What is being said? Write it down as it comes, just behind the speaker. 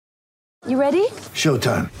You ready?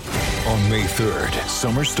 Showtime. On May 3rd,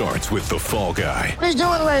 summer starts with The Fall Guy. Let's do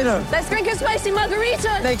it later. Let's drink a spicy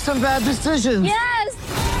margarita. Make some bad decisions. Yes!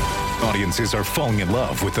 Audiences are falling in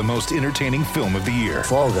love with the most entertaining film of the year.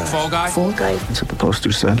 Fall Guy. Fall Guy? Fall guy. That's what the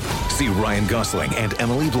poster said. See Ryan Gosling and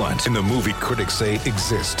Emily Blunt in the movie critics say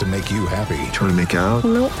exists to make you happy. Trying to make it out?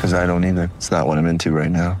 Nope. Because I don't either. It's not what I'm into right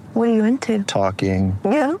now. What are you into? Talking.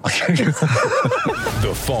 Yeah.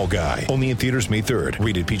 The Fall Guy. Only in theaters May 3rd.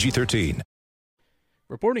 Rated PG-13.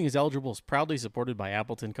 Reporting is Eligible is proudly supported by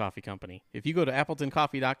Appleton Coffee Company. If you go to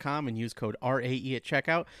appletoncoffee.com and use code RAE at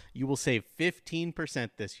checkout, you will save 15%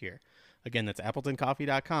 this year. Again, that's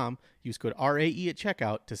appletoncoffee.com. Use code RAE at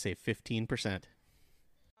checkout to save 15%.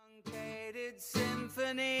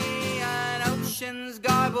 Symphony, an ocean's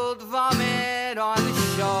garbled vomit on the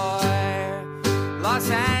shore.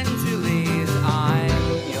 Los Angeles, I'm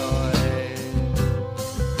yours.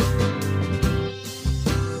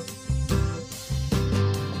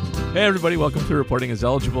 Hey everybody, welcome to Reporting is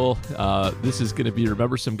Eligible. This is going to be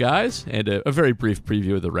Remember Some Guys and a very brief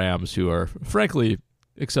preview of the Rams, who are, frankly,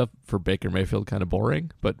 except for Baker Mayfield, kind of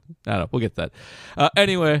boring, but I don't know, we'll get to that.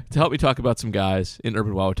 Anyway, to help me talk about some guys in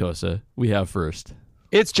Urban Wauwatosa, we have first...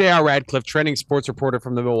 It's J.R. Radcliffe, trending sports reporter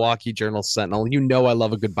from the Milwaukee Journal-Sentinel. You know I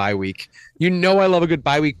love a good bye week. You know I love a good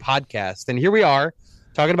bye week podcast. And here we are,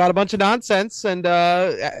 talking about a bunch of nonsense and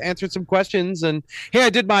answered some questions. And hey, I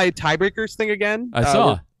did my tiebreakers thing again. I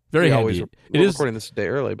saw. Very handy. We're recording this a day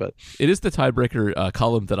early, but it is the tiebreaker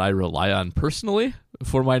column that I rely on personally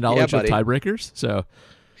for my knowledge of tiebreakers. So,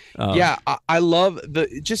 I love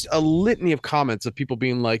just a litany of comments of people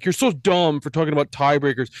being like, "You're so dumb for talking about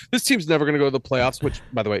tiebreakers. This team's never going to go to the playoffs." Which,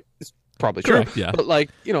 by the way, is probably true. Correct, yeah. But like,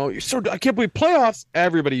 I can't believe playoffs.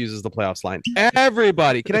 Everybody uses the playoffs line.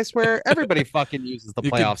 Everybody. Can I swear? Everybody fucking uses the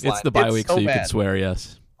playoffs line. It's the bye week, so you can swear.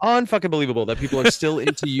 Yes. Unfucking believable that people are still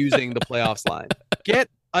into using the playoffs line. Get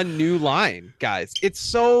a new line, guys.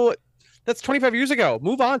 That's 25 years ago.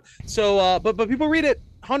 Move on. So but people read it.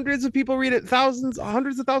 Hundreds of people read it. Thousands,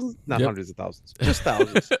 hundreds of thousands, not hundreds of thousands, just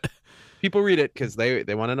thousands. People read it because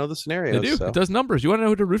they want to know the scenarios. They do. So. It does numbers. You want to know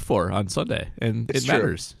who to root for on Sunday, and it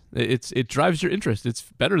matters. It drives your interest. It's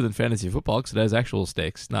better than fantasy football because it has actual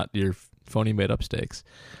stakes, not your phony made up stakes.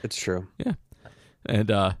 It's true. Yeah.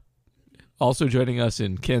 And also joining us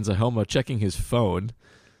in Kansahoma, checking his phone.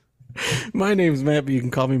 My name's Matt, but you can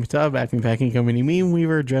call me Matab, Acme Packing Company Meme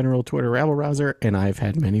Weaver, General Twitter Rabble Rouser, and I've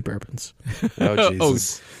had many bourbons. Oh,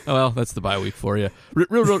 Jesus. Oh, well, that's the bye week for you.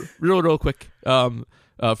 Real quick.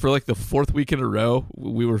 For like the fourth week in a row,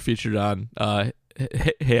 we were featured on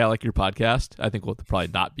Hey, I Like Your Podcast. I think we'll probably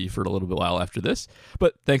not be for a little bit while after this,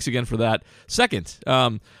 but thanks again for that. Second,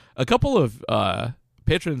 a couple of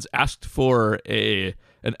patrons asked for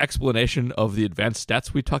an explanation of the advanced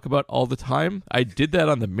stats we talk about all the time. I did that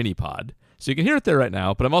on the mini pod, so you can hear it there right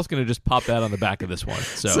now, but I'm also going to just pop that on the back of this one.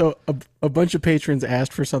 So a bunch of patrons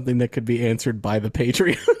asked for something that could be answered by the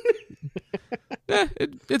Patreon.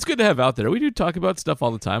 It's good to have out there. We do talk about stuff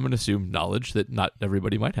all the time and assume knowledge that not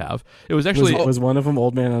everybody might have. It was actually was one of them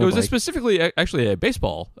Old Man on It was bike? Specifically actually a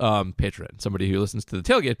baseball patron, somebody who listens to the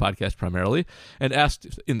Tailgate podcast primarily, and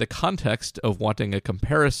asked in the context of wanting a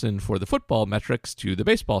comparison for the football metrics to the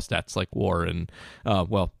baseball stats like WAR and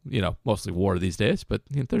mostly WAR these days, but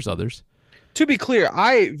there's others. To be clear,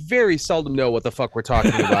 I very seldom know what the fuck we're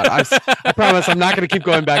talking about. I promise I'm not going to keep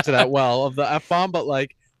going back to that well of the F-bomb, but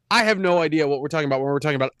like, I have no idea what we're talking about when we're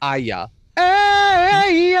talking about Aya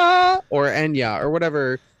or Enya or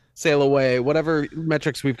whatever, sail away, whatever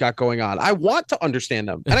metrics we've got going on. I want to understand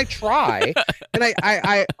them, and I try, and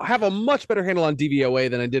I have a much better handle on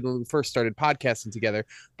DVOA than I did when we first started podcasting together.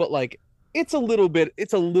 But like, it's a little bit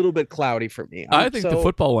cloudy for me. I think the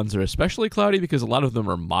football ones are especially cloudy because a lot of them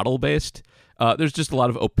are model based. There's just a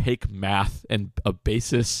lot of opaque math and a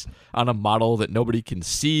basis on a model that nobody can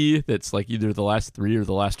see that's like either the last 3 or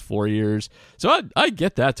the last 4 years. So I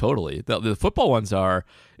get that totally. The football ones are,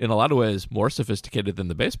 in a lot of ways, more sophisticated than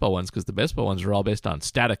the baseball ones because the baseball ones are all based on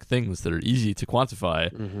static things that are easy to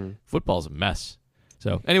quantify. Mm-hmm. Football's a mess.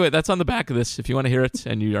 So anyway, that's on the back of this. If you want to hear it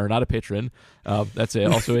and you are not a patron, that's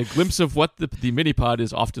also a glimpse of what the mini-pod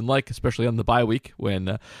is often like, especially on the bye week.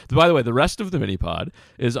 When, by the way, the rest of the mini-pod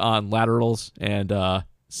is on laterals and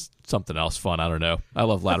something else fun. I don't know. I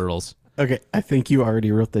love laterals. Okay, I think you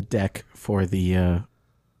already wrote the deck for the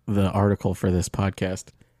article for this podcast.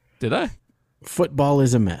 Did I? Football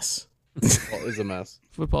is a mess. Football is a mess.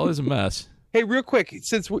 Football is a mess. Hey, real quick,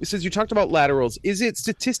 since you talked about laterals, is it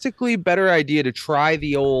statistically better idea to try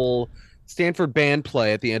the old Stanford band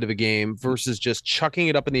play at the end of a game versus just chucking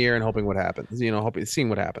it up in the air and hoping what happens. Seeing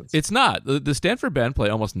what happens. It's not. The Stanford band play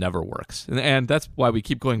almost never works, and that's why we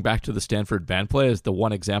keep going back to the Stanford band play as the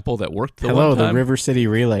one example that worked. The River City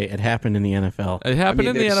Relay. It happened in the NFL. It happened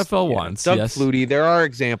in the NFL once. Doug yes. Flutie. There are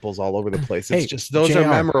examples all over the place. It's just those JR. are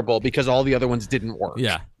memorable because all the other ones didn't work.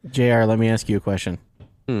 Yeah. JR, let me ask you a question.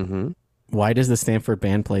 Mm-hmm. Why does the Stanford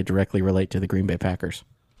band play directly relate to the Green Bay Packers?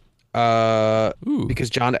 Because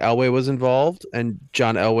John Elway was involved and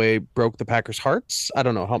John Elway broke the Packers' hearts. I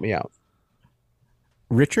don't know. Help me out.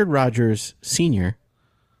 Richard Rodgers Sr.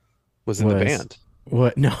 was in the band.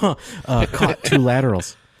 What? No, caught two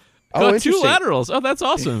laterals. Got two laterals. Oh, that's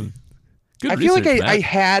awesome. Good I feel like research, I Matt.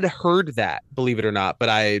 had heard that, believe it or not, but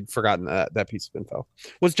I had forgotten that piece of info.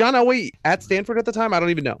 Was John Elway at Stanford at the time? I don't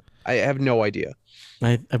even know. I have no idea.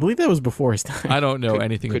 I believe that was before his time. I don't know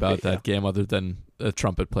anything could about be, that game other than a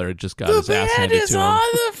trumpet player just got The his ass band handed is to him. on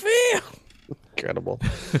the field. Incredible.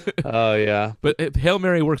 Oh, yeah. But Hail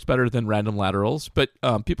Mary works better than random laterals. But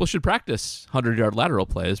people should practice 100-yard lateral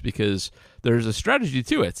plays because there's a strategy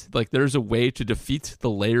to it. Like there's a way to defeat the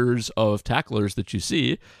layers of tacklers that you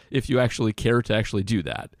see if you actually care to actually do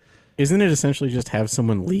that. Isn't it essentially just have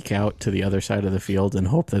someone leak out to the other side of the field and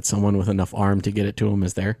hope that someone with enough arm to get it to him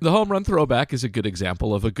is there? The home run throwback is a good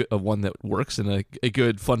example of of one that works and a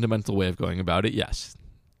good fundamental way of going about it. Yes.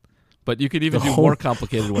 But you could even do more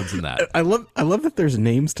complicated ones than that. I love that there's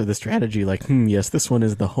names to the strategy. Like, yes, this one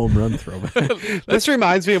is the home run throwback. This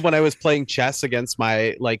reminds me of when I was playing chess against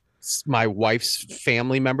my wife's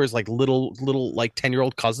family members, like little like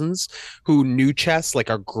 10-year-old cousins who knew chess, like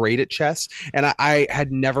are great at chess. And I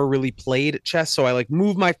had never really played chess. So I like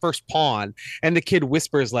move my first pawn and the kid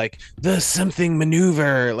whispers like the something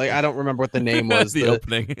maneuver. Like, I don't remember what the name was. the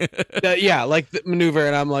opening. Yeah, like the maneuver.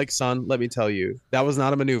 And I'm like, son, let me tell you, that was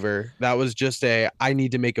not a maneuver. That was just I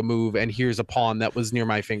need to make a move. And here's a pawn that was near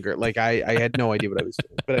my finger. Like I had no idea what I was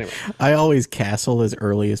doing. But anyway. I always castle as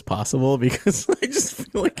early as possible because I just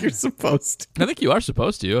feel like you're supposed to. I think you are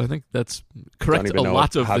supposed to. I think that's correct a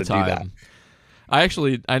lot of the time.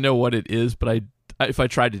 I know what it is, but if I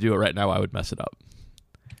tried to do it right now, I would mess it up.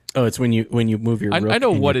 Oh, it's when you move your rook. I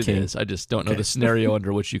know and what your it king. is. I just don't know the scenario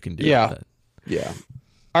under which you can do it. Yeah.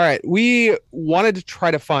 All right. We wanted to try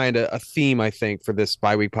to find a theme, I think, for this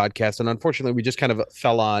bi-week podcast. And unfortunately, we just kind of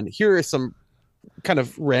fell on. Here are some kind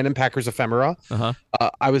of random Packers ephemera.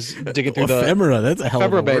 I was digging through ephemera. That's a hell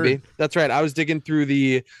of a baby. word. That's right. I was digging through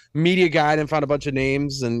the media guide and found a bunch of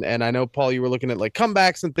names. And I know, Paul, you were looking at like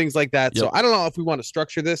comebacks and things like that. Yep. So I don't know if we want to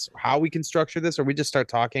structure this, how we can structure this, or we just start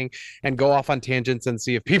talking and go off on tangents and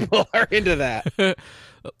see if people are into that.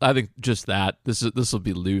 I think just that. This will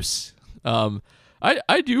be loose.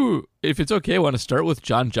 I do, if it's okay, want to start with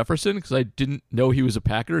John Jefferson because I didn't know he was a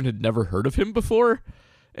Packer and had never heard of him before.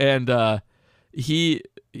 And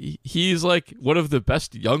he's like one of the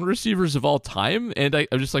best young receivers of all time. And I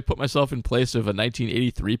just like put myself in place of a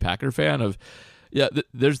 1983 Packer fan of,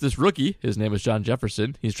 there's this rookie. His name is John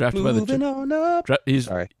Jefferson. He's drafted by the.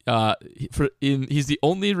 He's the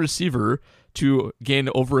only receiver to gain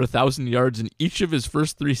over 1,000 yards in each of his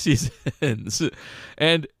first 3 seasons,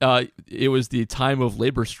 and it was the time of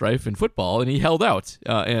labor strife in football, and he held out.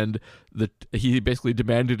 And he basically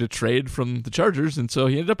demanded a trade from the Chargers, and so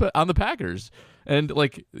he ended up on the Packers. And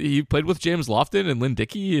like he played with James Lofton and Lynn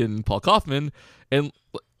Dickey and Paul Kaufman, and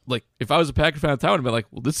like if I was a Packer fan at the time, I'd be like,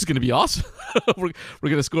 well, this is going to be awesome. we're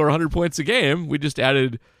going to score 100 points a game. We just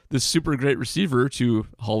added this super great receiver to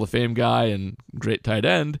Hall of Fame guy and great tight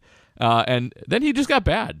end. And then he just got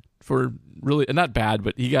bad for really not bad,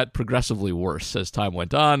 but he got progressively worse as time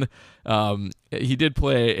went on. He did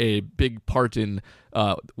play a big part in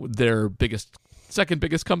their second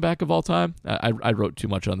biggest comeback of all time. I wrote too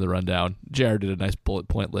much on the rundown. JR did a nice bullet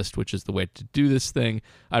point list, which is the way to do this thing.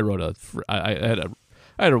 I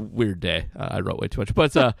had a weird day. I wrote way too much,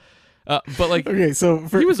 but like okay. So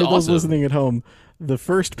for those awesome. Listening at home, the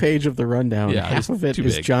first page of the rundown, half of it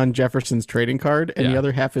is John Jefferson's trading card, and the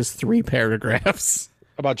other half is 3 paragraphs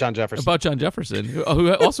about John Jefferson.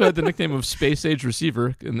 Who also had the nickname of Space Age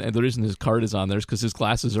Receiver, and the reason his card is on there is because his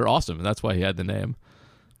glasses are awesome, and that's why he had the name.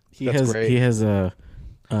 He has a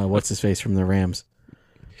what's his face from the Rams.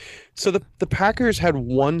 So the Packers had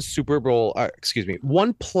one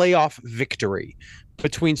one playoff victory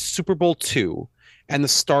between Super Bowl II and the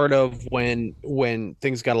start of when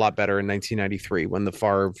things got a lot better in 1993, when the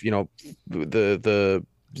Favre,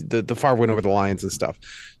 the Favre went over the Lions and stuff.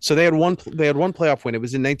 So they had one playoff win. It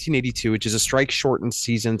was in 1982, which is a strike shortened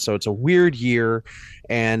season, so it's a weird year.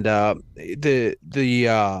 And the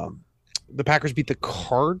the Packers beat the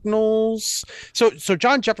Cardinals. So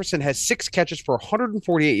John Jefferson has 6 catches for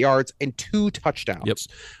 148 yards and 2 touchdowns,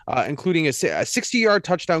 including a 60-yard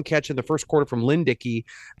touchdown catch in the first quarter from Lynn Dickey.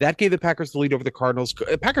 That gave the Packers the lead over the Cardinals.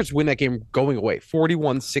 Packers win that game going away,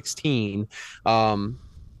 41-16. And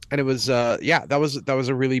it was that was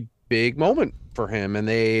a really big moment for him. And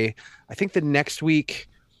I think the next week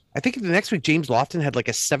James Lofton had like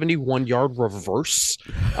a 71-yard reverse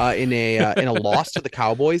in a loss to the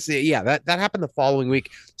Cowboys. Yeah, that happened the following week.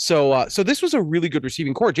 So this was a really good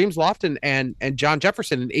receiving core. James Lofton and John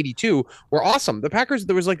Jefferson in 82 were awesome. The Packers,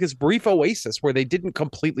 there was like this brief oasis where they didn't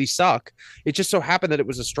completely suck. It just so happened that it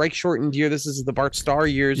was a strike shortened year. This is the Bart Starr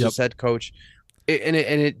years as head coach.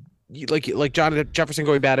 Like John Jefferson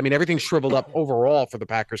going bad. I mean, everything shriveled up overall for the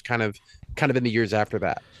Packers kind of in the years after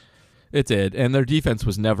that. It did, and their defense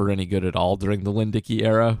was never any good at all during the Lynn Dickey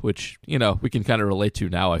era, which, we can kind of relate to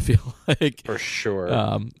now, I feel like. For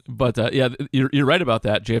sure. But you're right about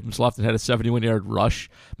that. James Lofton had a 71-yard rush.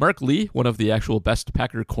 Mark Lee, one of the actual best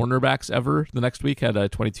Packer cornerbacks ever, the next week had a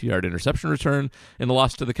 22-yard interception return in the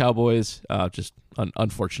loss to the Cowboys. Just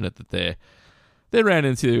unfortunate that they ran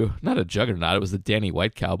into, not a juggernaut, it was the Danny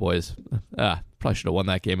White Cowboys. Probably should have won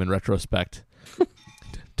that game in retrospect.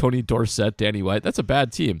 Tony Dorsett, Danny White. That's a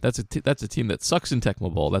bad team. That's a team that sucks in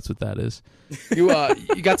Tecmo Bowl. That's what that is.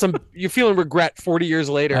 You're feeling regret 40 years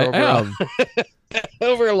later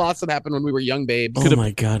over a loss that happened when we were young babes. Oh my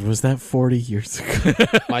God, was that 40 years ago?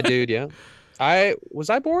 My dude, yeah. Was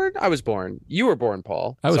I born? I was born. You were born,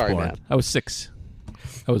 Paul. I was Sorry, born. man. I was 6.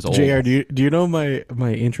 I was old. JR, do you know my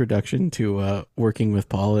introduction to working with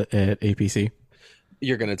Paul at APC?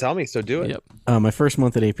 You're going to tell me, so do it. Yep. My first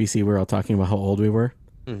month at APC, we were all talking about how old we were.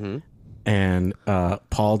 Mm-hmm. And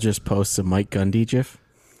Paul just posts a Mike Gundy gif.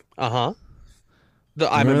 I'm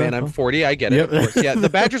a man, I'm 40. I get it, of course. Yeah, the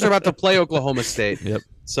Badgers are about to play Oklahoma State. Yep.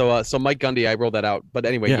 So Mike Gundy, I rolled that out. But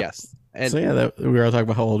anyway, yes. And we were all talking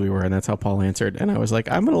about how old we were, and that's how Paul answered. And I was like,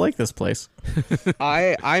 I'm going to like this place.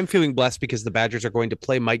 I'm feeling blessed because the Badgers are going to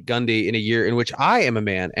play Mike Gundy in a year in which I am a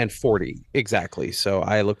man and 40. Exactly. So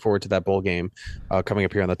I look forward to that bowl game coming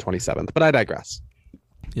up here on the 27th. But I digress.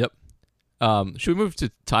 Yep. Should we move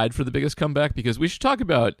to tied for the biggest comeback? Because we should talk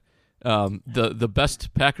about the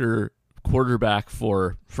best Packer quarterback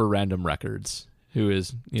for random records, who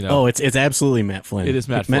is, Oh, it's absolutely Matt Flynn. It is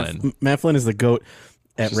Matt Flynn. Matt Flynn is the GOAT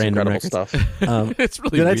at random records. Stuff. It's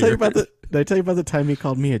really Did weird. I tell you about the time he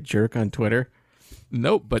called me a jerk on Twitter?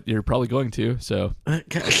 Nope, but you're probably going to, so. You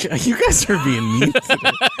guys are being mean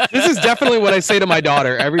today. This is definitely what I say to my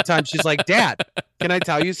daughter every time she's like, Dad, can I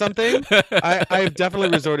tell you something? I've definitely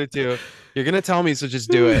resorted to, you're going to tell me, so just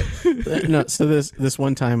do it. No, so this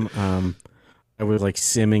one time I was like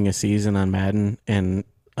simming a season on Madden, and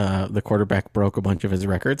the quarterback broke a bunch of his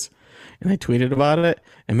records, and I tweeted about it,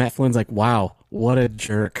 and Matt Flynn's like, wow, what a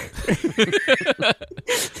jerk.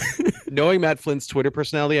 Knowing Matt Flynn's Twitter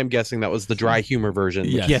personality, I'm guessing that was the dry humor version.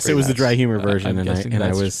 Yes, it was the dry humor version,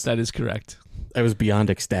 that is correct. I was beyond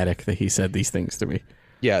ecstatic that he said these things to me.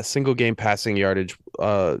 Yeah, single game passing yardage,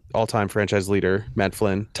 all-time franchise leader, Matt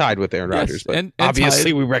Flynn, tied with Aaron Rodgers. But and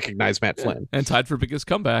obviously we recognize Matt Flynn. And tied for biggest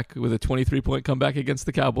comeback with a 23-point comeback against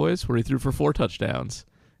the Cowboys, where he threw for 4 touchdowns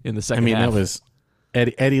in the second half. That was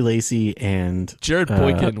Eddie Lacy and Jared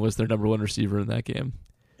Boykin was their number 1 receiver in that game.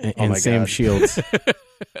 And Sam Shields.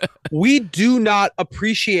 We do not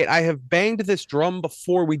appreciate, I have banged this drum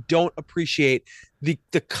before, we don't appreciate the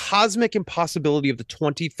cosmic impossibility of the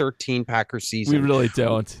 2013 Packers season. We really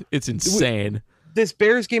don't. It's insane. This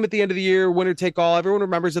Bears game at the end of the year, winner take all, everyone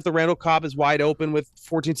remembers that the Randall Cobb is wide open with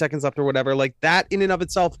 14 seconds left or whatever. Like that in and of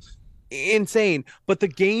itself, insane. But the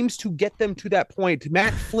games to get them to that point,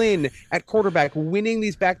 Matt Flynn at quarterback winning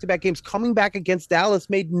these back-to-back games, coming back against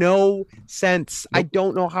Dallas made no sense. Nope. I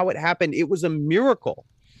don't know how it happened. It was a miracle.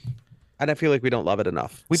 And I feel like we don't love it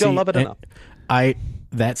enough. We don't love it enough.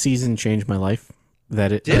 That season changed my life.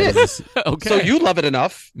 Did it? Okay. So you love it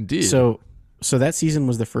enough. Indeed. So that season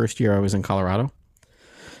was the first year I was in Colorado.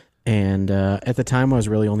 And at the time I was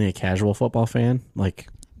really only a casual football fan. Like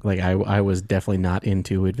I was definitely not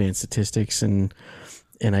into advanced statistics, and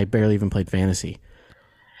I barely even played fantasy.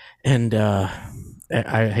 And I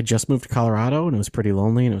had just moved to Colorado, and it was pretty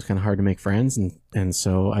lonely, and it was kind of hard to make friends. And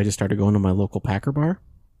so I just started going to my local Packer bar,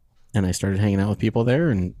 and I started hanging out with people there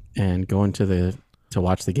and going to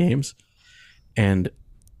watch the games. And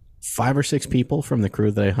 5 or 6 people from the crew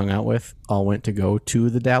that I hung out with all went to go to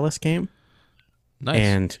the Dallas game. Nice.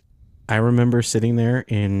 And I remember sitting there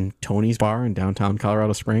in Tony's bar in downtown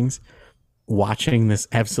Colorado Springs, watching this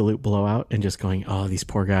absolute blowout and just going, oh, these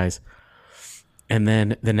poor guys. And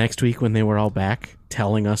then the next week when they were all back,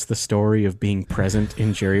 telling us the story of being present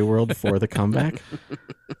in Jerry World for the comeback.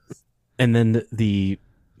 And then the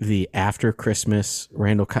after Christmas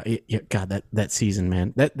Randall, God, that season,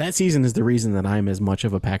 man, that season is the reason that I'm as much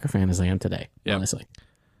of a Packer fan as I am today. Yeah. Honestly,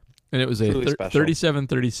 And it was a Truly special.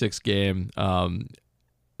 37-36 game.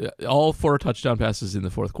 All 4 touchdown passes in the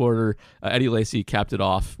fourth quarter. Eddie Lacy capped it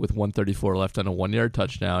off with 1:34 left on a 1-yard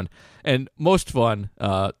touchdown. And most fun,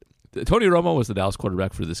 Tony Romo was the Dallas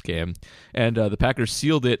quarterback for this game, and the Packers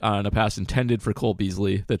sealed it on a pass intended for Cole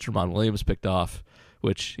Beasley that Tramon Williams picked off,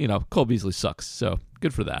 which, Cole Beasley sucks, so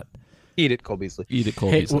good for that. Eat it, Cole Beasley. Eat it, Cole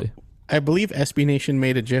Hey, Beasley. I believe SB Nation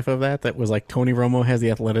made a GIF of that was like Tony Romo has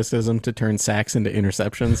the athleticism to turn sacks into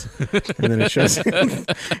interceptions, and then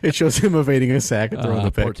it shows him evading a sack and throwing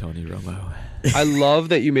the pick. Poor Tony Romo. I love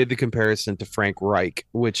that you made the comparison to Frank Reich,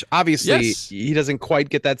 which obviously Yes. he doesn't quite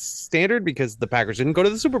get that standard because the Packers didn't go to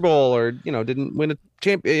the Super Bowl or didn't win a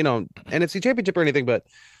NFC championship or anything. But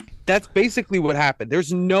that's basically what happened.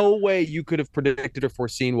 There's no way you could have predicted or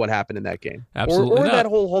foreseen what happened in that game, Absolutely or not. that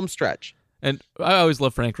whole home stretch. And I always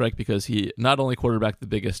love Frank Reich because he not only quarterbacked the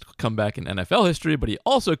biggest comeback in NFL history, but he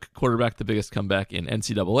also quarterbacked the biggest comeback in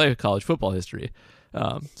NCAA college football history.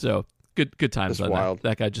 So good times Just on wild.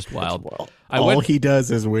 that guy. Just wild. All he does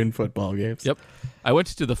is win football games. Yep. I went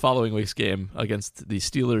to the following week's game against the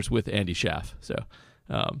Steelers with Andy Schaff. So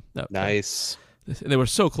Nice. They were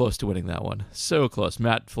so close to winning that one. So close.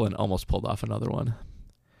 Matt Flynn almost pulled off another one.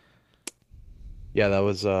 Yeah, that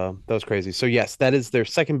was crazy. So yes, that is their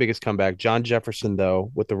second biggest comeback. John Jefferson,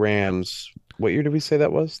 though, with the Rams. What year did we say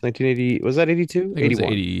that was? 1980? Was that 82? I think it was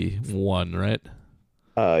 81, right?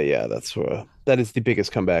 Yeah, that is the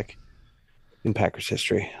biggest comeback in Packers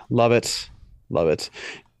history. Love it. Love it.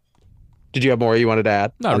 Did you have more you wanted to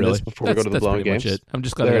add Not on really. this before we go to the That's blown pretty games? much it. I'm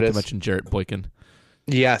just glad There I it got to is. mention Jarrett Boykin.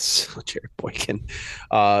 Yes, Jared Boykin.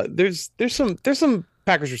 There's some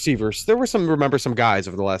Packers receivers. There were some guys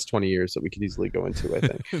over the last 20 years that we could easily go into, I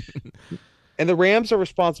think. And the Rams are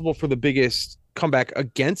responsible for the biggest comeback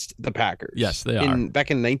against the Packers. Yes, they are. Back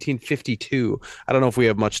in 1952. I don't know if we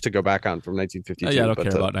have much to go back on from 1952. Yeah, I don't but,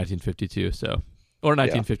 care about 1952, or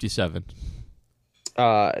 1957.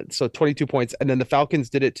 So 22 points. And then the Falcons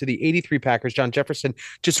did it to the 83 Packers. John Jefferson,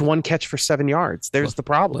 just one catch for 7 yards. There's the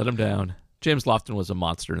problem. Let him down. James Lofton was a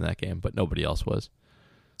monster in that game, but nobody else was.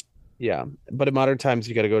 Yeah. But in modern times,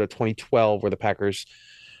 you got to go to 2012 where the Packers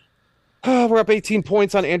were up 18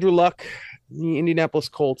 points on Andrew Luck. The Indianapolis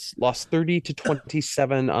Colts lost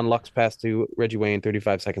 30-27 on Luck's pass to Reggie Wayne,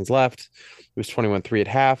 35 seconds left. It was 21-3 at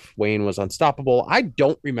half. Wayne was unstoppable. I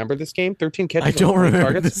don't remember this game. 13 catches. I don't on 20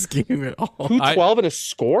 remember targets. this game at all. 212 and a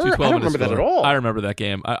score? I 212 don't and a remember that at score. all. I remember that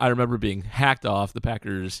game. I remember being hacked off. The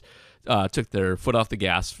Packers took their foot off the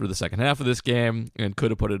gas for the second half of this game and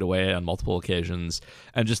could have put it away on multiple occasions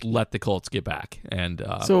and just let the Colts get back. And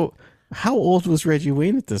So, how old was Reggie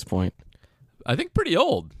Wayne at this point? I think pretty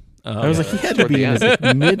old. I was like, he had to toward be the in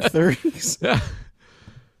his mid-30s. Yeah.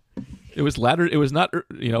 It was latter. It was not,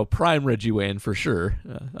 prime Reggie Wayne for sure.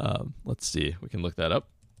 Let's see. We can look that up.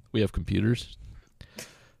 We have computers.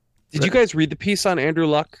 Did you guys read the piece on Andrew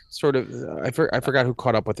Luck? Sort of. I forgot who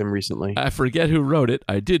caught up with him recently. I forget who wrote it.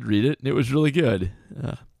 I did read it, and it was really good.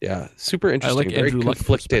 Yeah, super I interesting. like Very Andrew Luck's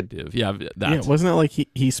conflicted. perspective. Yeah, that. Yeah, wasn't it like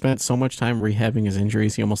he spent so much time rehabbing his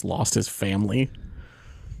injuries, he almost lost his family?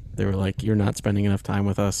 They were like, you're not spending enough time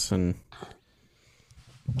with us. And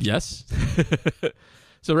Yes.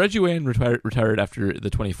 So Reggie Wayne retired after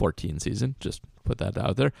the 2014 season. Just put that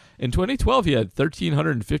out there. In 2012, he had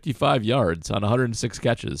 1,355 yards on 106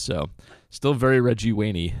 catches. So still very Reggie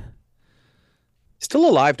Wayne-y. Still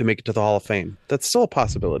alive to make it to the Hall of Fame. That's still a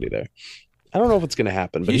possibility there. I don't know if it's going to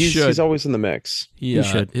happen, but he's always in the mix. He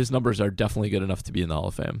should. His numbers are definitely good enough to be in the Hall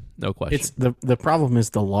of Fame. No question. it's the problem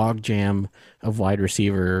is the log jam of wide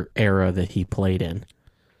receiver era that he played in.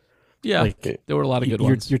 yeah, like, there were a lot of good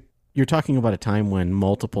ones. You're talking about a time when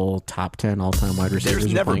multiple top 10 all-time wide receivers There's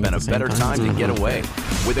were never playing been at a the same better time. time to get away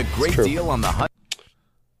with a great true. deal on the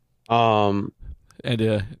hunt.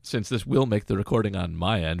 And since this will make the recording on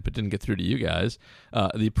my end, but didn't get through to you guys,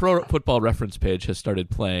 the Pro Football Reference page has started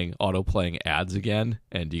auto-playing ads again,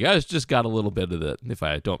 and you guys just got a little bit of it if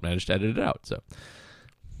I don't manage to edit it out. So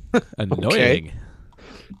annoying.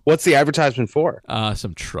 What's the advertisement for?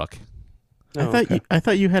 Some truck. I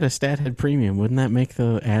thought you had a Stathead Premium. Wouldn't that make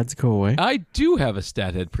the ads go away? I do have a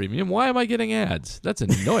Stathead Premium. Why am I getting ads? That's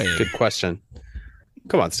annoying. Good question.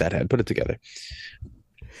 Come on, Stathead, put it together.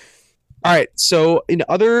 All right. So in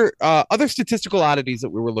other statistical oddities that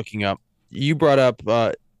we were looking up, you brought up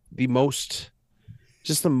the most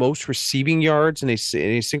just the most receiving yards in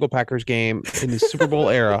a single Packers game in the Super Bowl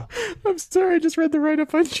era. I'm sorry, I just read the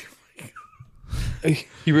write-up on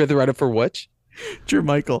You read the write-up for which?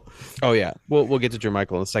 Jermichael. Oh yeah, we'll get to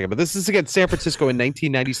Jermichael in a second. But this is against San Francisco in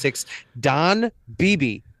 1996. Don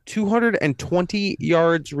Beebe, 220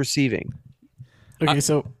 yards receiving. Okay,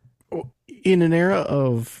 so in an era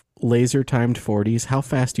of laser-timed 40s, how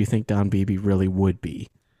fast do you think Don Beebe really would be?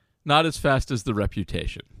 Not as fast as the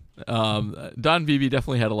reputation. Don Beebe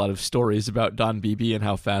definitely had a lot of stories about Don Beebe and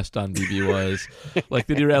how fast Don Beebe was. Like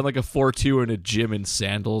that he ran like a 4.2 in a gym in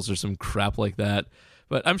sandals or some crap like that.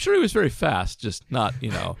 But I'm sure he was very fast, just not,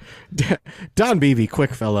 Don Beebe,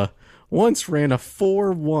 quick fella, once ran a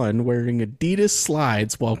 4.1 wearing Adidas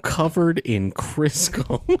slides while covered in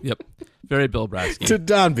Crisco. Yep. Very Bill Brasky. To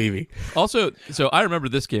Don Beebe. Also, so I remember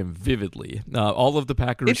this game vividly. All of the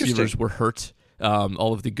Packer receivers were hurt.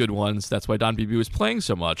 All of the good ones. That's why Don Beebe was playing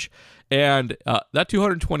so much. And that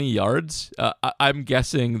 220 yards, I'm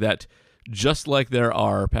guessing that just like there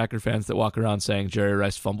are Packer fans that walk around saying Jerry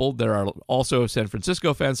Rice fumbled, there are also San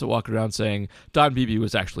Francisco fans that walk around saying Don Beebe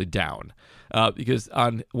was actually down. Because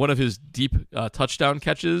on one of his deep touchdown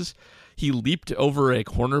catches, he leaped over a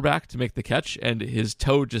cornerback to make the catch, and his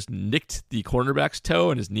toe just nicked the cornerback's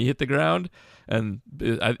toe, and his knee hit the ground. And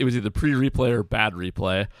it was either pre-replay or bad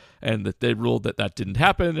replay, and that they ruled that didn't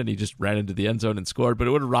happen, and he just ran into the end zone and scored. But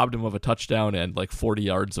it would have robbed him of a touchdown and like 40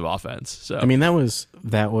 yards of offense. So I mean, that was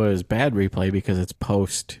bad replay because it's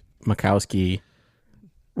post Mikowski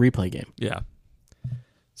replay game. Yeah.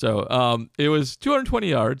 So it was 220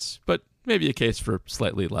 yards, but maybe a case for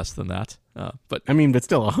slightly less than that. But I mean, but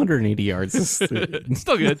still 180 yards. Is still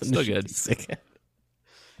good. Still good.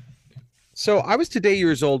 So I was today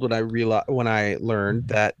years old when I learned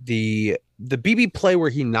that the Beebe play where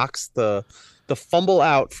he knocks the fumble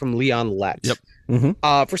out from Leon Lett. Yep.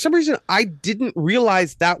 Mm-hmm. For some reason, I didn't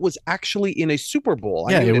realize that was actually in a Super Bowl.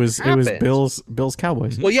 Yeah, I mean, it was Bills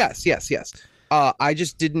Cowboys. Well, yes. I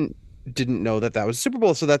just didn't know that was Super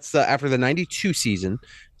Bowl. So that's after the 92 season.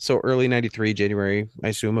 So early 93, January, I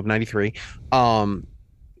assume, of 93.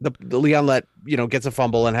 The Leon Lett, gets a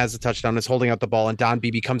fumble and has a touchdown, is holding out the ball, and Don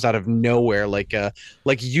Beebe comes out of nowhere like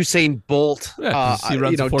Usain Bolt. Yeah, he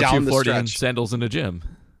runs a 4.2 down the 40 in stretch. sandals in a gym.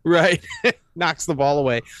 Right. Knocks the ball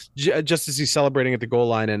away just as he's celebrating at the goal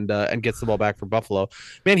line and gets the ball back for Buffalo.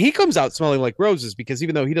 Man, he comes out smelling like roses because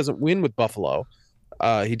even though he doesn't win with Buffalo,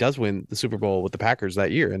 he does win the Super Bowl with the Packers that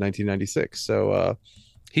year in 1996. So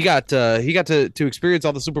he got to experience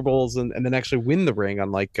all the Super Bowls and then actually win the ring,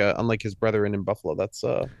 unlike his brethren in Buffalo. That's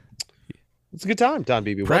a good time, Don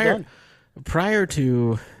Beebe. Prior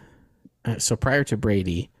to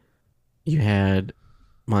Brady, you had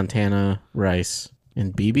Montana, Rice,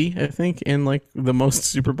 and Beebe, I think, in like the most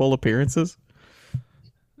Super Bowl appearances.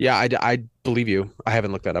 Yeah, I believe you. I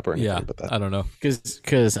haven't looked that up or anything. Yeah, but that. I don't know.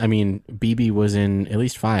 Because I mean, Beebe was in at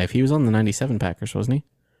least 5. He was on the 97 Packers, wasn't he?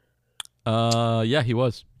 Yeah, he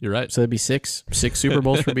was. You're right. So that'd be 6 Super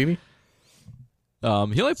Bowls for Beebe. He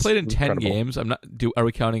only played in 10 incredible. games. Are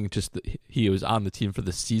we counting just he was on the team for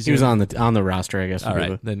the season? He was on the roster, I guess. All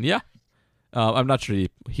right, then yeah. I'm not sure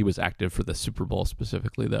he was active for the Super Bowl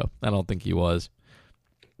specifically, though. I don't think he was.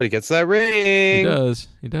 But he gets that ring.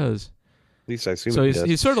 He does. At least I assume So he does.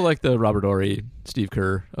 he's sort of like the Robert Ory, Steve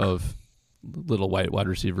Kerr of little white wide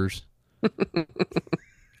receivers.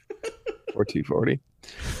 4240.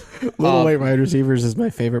 Little White Wide Receivers is my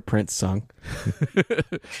favorite Prince song.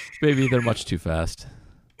 Maybe they're much too fast.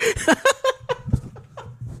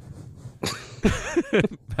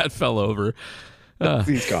 That fell over.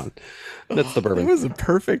 He's gone. That's the That bourbon. was a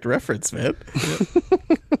perfect reference, man.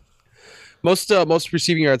 Most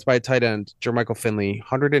receiving yards by a tight end, Jermichael Finley,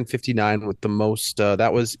 159 with the most.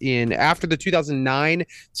 That was in after the 2009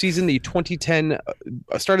 season, the 2010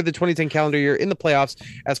 started the 2010 calendar year in the playoffs.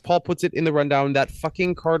 As Paul puts it in the rundown, that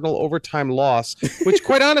fucking Cardinal overtime loss, which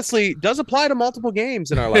quite honestly does apply to multiple games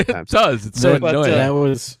in our It lifetimes. does. It's so But, annoying.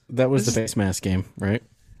 That was the face mask game, right?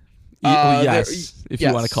 Yes, if you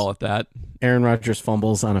yes. want to call it that. Aaron Rodgers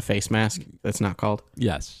fumbles on a face mask. That's not called.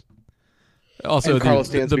 Yes. Also, And Carlos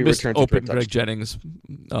the Dansby missed returns a open great Greg touchdown. Jennings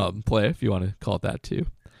play, if you want to call it that too.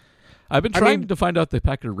 I've been I trying mean- to find out the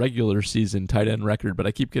Packer regular season tight end record, but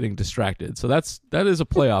I keep getting distracted. So that is a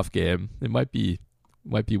playoff game. It might be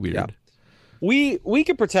weird. Yeah. We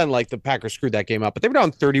could pretend like the Packers screwed that game up, but they were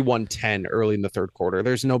down 31-10 early in the third quarter.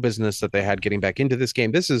 There's no business that they had getting back into this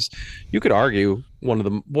game. This is, you could argue, one of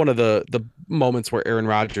the moments where Aaron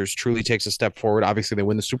Rodgers truly takes a step forward. Obviously, they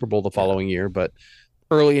win the Super Bowl the following year, but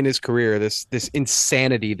early in his career, this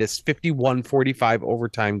insanity, this 51-45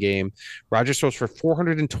 overtime game, Rodgers throws for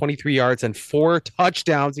 423 yards and 4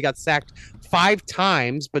 touchdowns. He got sacked 5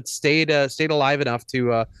 times, but stayed alive enough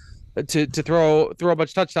to throw a bunch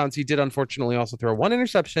of touchdowns. He did unfortunately also throw 1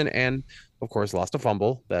 interception and, of course, lost a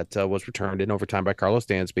fumble that was returned in overtime by Carlos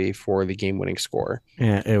Dansby for the game-winning score.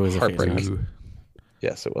 Yeah, it was a face Heartbreaking. mask.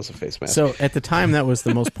 Yes, it was a face mask. So at the time, that was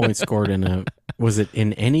the most points scored in a. Was it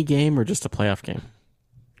in any game or just a playoff game?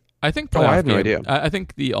 I think I have no game- idea. I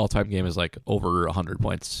think the all-time game is like over 100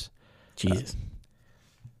 points. Jesus.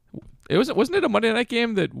 Wasn't it a Monday night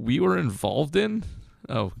game that we were involved in?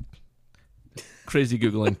 Oh, crazy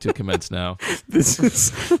Googling to commence now. This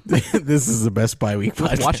is the best bye week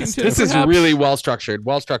podcast. Washington? This is Perhaps? really well structured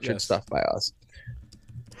Yes. stuff by us.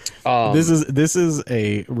 This is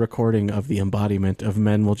a recording of the embodiment of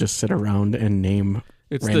men will just sit around and name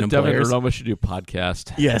It's the random Devin players. Aroma should do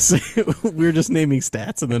podcast. Yes, we're just naming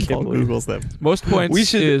stats and then Paul believe Googles them. Most points We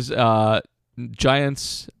should- is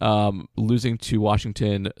Giants losing to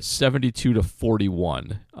Washington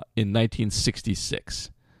 72-41 in 1966.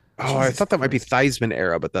 Oh, I thought that might be Theismann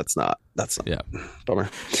era, but that's not. Yeah.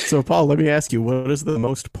 Bummer. So, Paul, let me ask you, what is the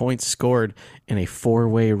most points scored in a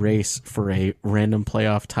 4-way race for a random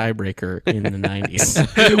playoff tiebreaker in the 90s?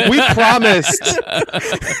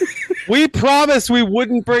 We promised we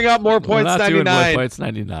wouldn't bring up more We're points. not doing 99. more points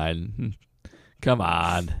 99. Come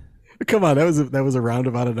on. Come on, that was a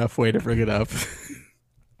roundabout enough way to bring it up.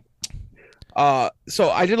 So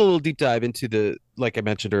I did a little deep dive into like I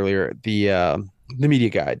mentioned earlier, the media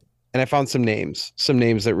guide, and I found some names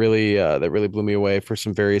that really blew me away for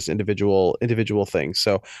some various individual things.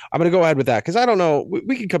 So I'm gonna go ahead with that because I don't know.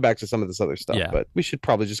 We can come back to some of this other stuff, Yeah. but we should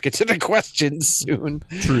probably just get to the questions soon.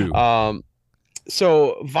 True.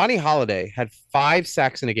 So Vonnie Holliday had 5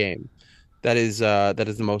 sacks in a game. That is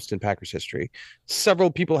the most in Packers history. Several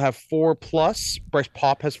people have 4+. Bryce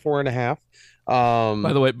Paup has 4.5.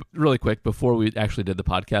 By the way, really quick, before we actually did the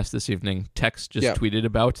podcast this evening, Tex just tweeted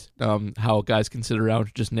about how guys can sit around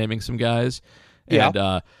just naming some guys.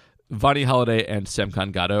 And Vonnie Holliday and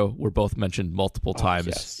Samkon Gatto were both mentioned multiple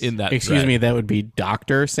times in that Excuse thread. me, that would be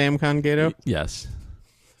Dr. Samkon Gatto? Yes.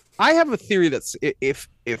 I have a theory that's if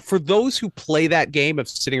for those who play that game of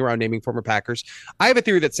sitting around naming former Packers, I have a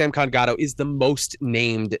theory that Samkon Gatto is the most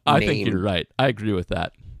named I name. think you're right. I agree with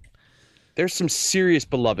that. There's some serious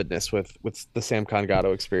belovedness with the Samkon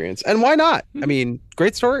Gatto experience. And why not? I mean,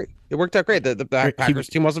 great story. It worked out great. The Packers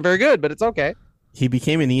team wasn't very good, but it's okay. He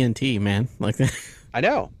became an ENT, man. Like that. I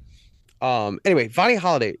know. Anyway, Vonnie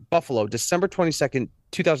Holliday, Buffalo, December 22nd,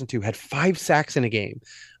 2002, had 5 sacks in a game.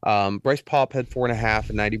 Bryce Paup had 4.5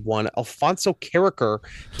 and 91. Alfonso Carricker,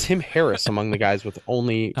 Tim Harris among the guys with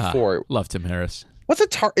only 4. Love Tim Harris.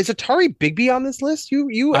 Is Atari Bigby on this list?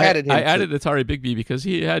 You added him. I added Atari Bigby because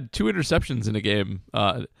he had 2 interceptions in a game,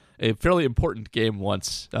 a fairly important game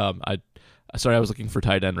once. I was looking for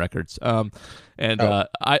tight end records. I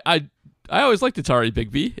always liked Atari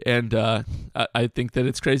Bigby, and I think that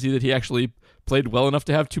it's crazy that he actually played well enough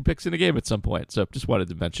to have 2 picks in a game at some point. So just wanted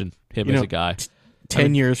to mention him as a guy.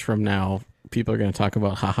 10 years from now, people are going to talk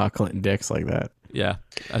about Clinton Dix like that. Yeah,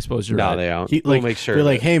 I suppose you're right. They don't. We'll make sure. They're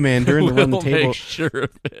like, hey man, during the run the We'll table, make sure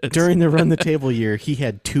of it. during the run the table year, he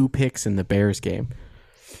had 2 picks in the Bears game.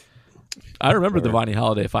 I remember the Vonnie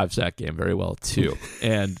Holliday 5-sack game very well too,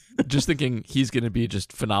 and just thinking he's going to be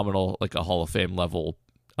just phenomenal, like a Hall of Fame level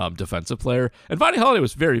defensive player. And Vonnie Holliday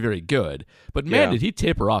was very, very good, but man, did he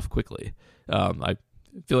taper off quickly. I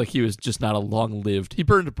feel like he was just not a long-lived. He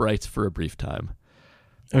burned bright for a brief time.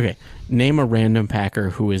 Okay, name a random Packer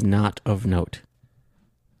who is not of note.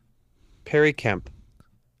 Perry Kemp.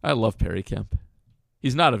 I love Perry Kemp.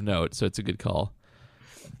 He's not of note, so it's a good call.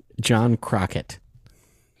 John Crockett.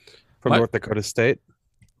 From North Dakota State.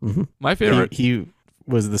 Mm-hmm. My favorite. He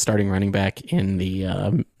was the starting running back in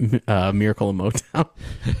the Miracle in Motown.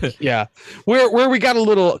 Yeah, where we got a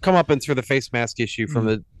little comeuppance for the face mask issue from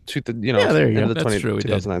the there you end go. of the That's true, we did.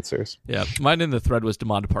 2009 series. Yeah, mine in the thread was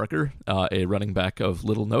DeMond Parker, a running back of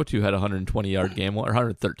little note who had a 120-yard game or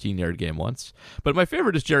 113-yard game once. But my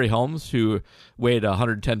favorite is Jerry Holmes, who weighed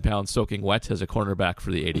 110 pounds soaking wet as a cornerback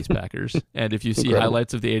for the 80s Packers. And if you see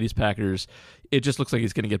highlights of the 80s Packers, it just looks like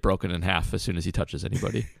he's going to get broken in half as soon as he touches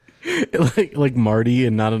anybody. like Marty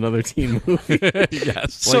and Not Another Teen Movie.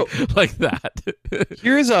 Yes, So- like that.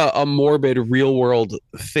 Here's a morbid real world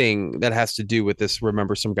thing that has to do with this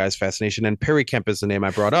Remember Some Guys fascination, and Perry Kemp is the name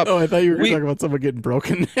I brought up. Oh, I thought you were going to talk about someone getting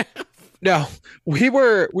broken. No, we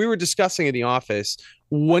were discussing in the office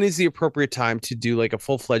when is the appropriate time to do like a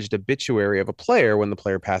full-fledged obituary of a player when the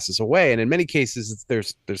player passes away. And in many cases,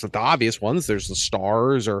 there's like the obvious ones. There's the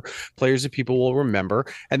stars or players that people will remember,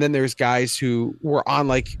 and then there's guys who were on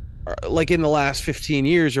like like in the last 15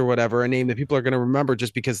 years or whatever, a name that people are going to remember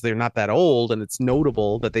just because they're not that old and it's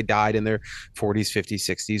notable that they died in their 40s, 50s,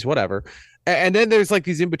 60s, whatever. And then there's like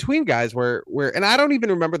these in between guys where and I don't even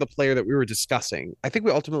remember the player that we were discussing. I think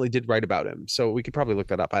we ultimately did write about him, so we could probably look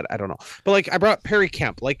that up. I don't know, but like I brought up Perry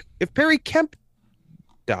Kemp. Like if Perry Kemp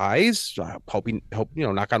dies, I hope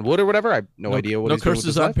knock on wood or whatever. I have no idea what. No he's doing with curses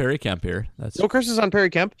his on life. Perry Kemp here. That's No curses on Perry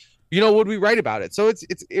Kemp. Would we write about it? So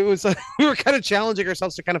it was we were kind of challenging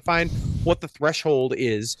ourselves to kind of find what the threshold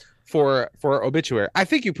is for obituary. I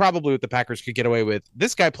think you probably with the Packers could get away with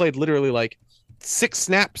this guy played literally like 6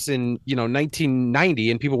 snaps in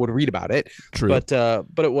 1990 and people would read about it. True.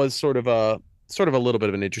 But it was sort of a little bit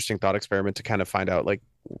of an interesting thought experiment to kind of find out like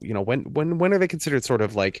when are they considered sort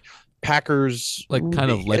of like Packers, like kind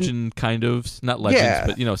of legend, kind of not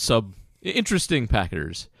legends, but interesting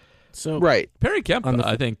Packers. So right, Perry Kemp,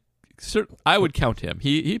 I think I would count him.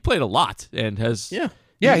 He played a lot and has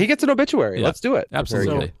he gets an obituary. Yeah, Let's do it.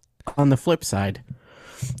 Absolutely. So, on the flip side,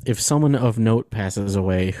 if someone of note passes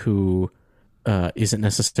away who isn't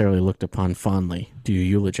necessarily looked upon fondly, do you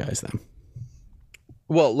eulogize them?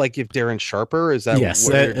 Well, like if Darren Sharper, is that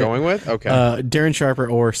what you're going with? Okay. Darren Sharper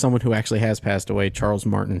or someone who actually has passed away, Charles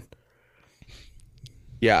Martin.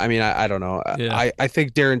 Yeah, I mean, I don't know. Yeah. I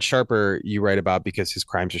think Darren Sharper you write about because his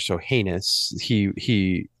crimes are so heinous.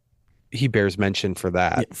 He bears mention for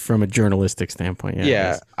that. From a journalistic standpoint,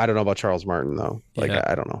 yeah. I don't know about Charles Martin though. Like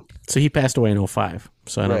I don't know. So he passed away in 2005.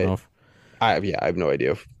 So I don't know if I have no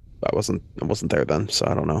idea. I wasn't there then, so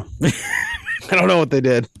I don't know. I don't know what they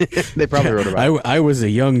did. They probably wrote about it. I was a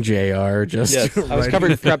young JR. I was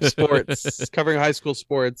covering prep sports, covering high school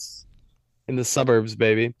sports in the suburbs,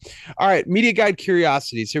 baby. All right, media guide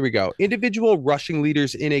curiosities. Here we go. Individual rushing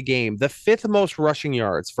leaders in a game. The 5th most rushing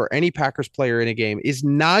yards for any Packers player in a game is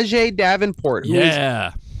Najee Davenport. Who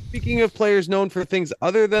is, speaking of players known for things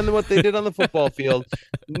other than what they did on the football field,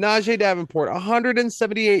 Najee Davenport,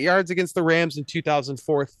 178 yards against the Rams in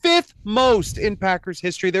 2004, 5th most in Packers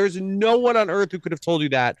history. There is no one on earth who could have told you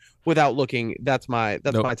that without looking. That's my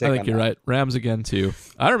take. I think you're right. Rams again too.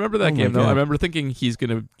 I remember that game though. I remember thinking he's going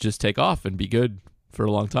to just take off and be good for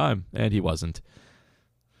a long time, and he wasn't.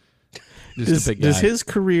 Does his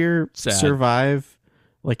career survive?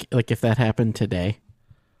 Like if that happened today,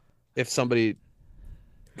 if somebody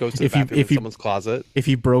goes to the bathroom in someone's closet. If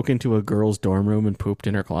he broke into a girl's dorm room and pooped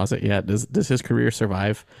in her closet, does his career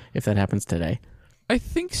survive if that happens today? I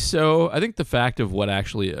think so. I think the fact of what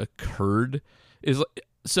actually occurred is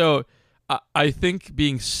so. I think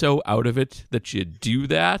being so out of it that you do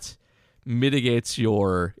that mitigates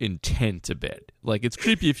your intent a bit. Like it's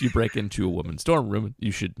creepy if you break into a woman's dorm room.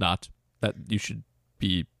 You should not. You should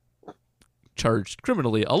be charged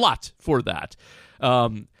criminally a lot for that.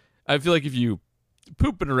 I feel like if you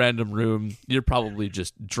poop in a random room, you're probably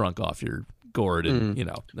just drunk off your gourd, and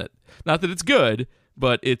that. Not that it's good,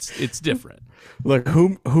 but it's different. Look,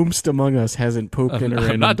 whomst among us hasn't pooped in a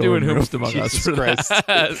random I'm not doing dorm room. whomst among us for Christ.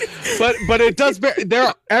 that. but it does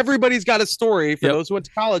everybody's got a story. For those who went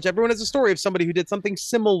to college, everyone has a story of somebody who did something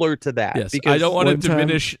similar to that. Yes, because I don't want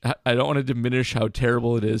to diminish how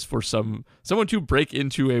terrible it is for someone to break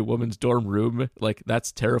into a woman's dorm room. Like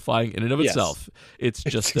that's terrifying in and of itself. It's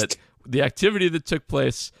just that the activity that took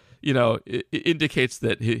place, it indicates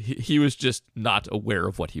that he was just not aware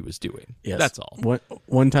of what he was doing. Yes. That's all.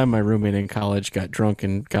 One time my roommate in college got drunk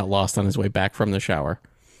and got lost on his way back from the shower.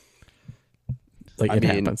 It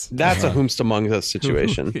happens. That's a whomst among us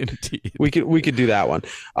situation. Indeed. We could do that one.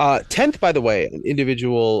 10th, by the way, an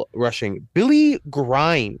individual rushing. Billy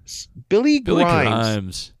Grimes. Billy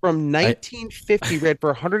Grimes from 1950 ran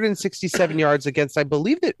for 167 yards against, I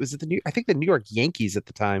believe it was the New York Yankees at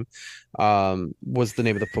the time. Was the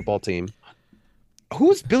name of the football team.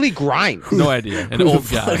 Who's Billy Grimes? No idea. An old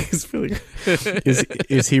guy.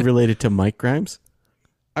 Is he related to Mike Grimes?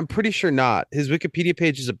 I'm pretty sure not. His Wikipedia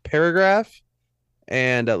page is a paragraph.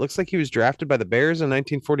 And it looks like he was drafted by the Bears in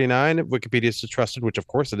 1949. Wikipedia is trusted, which of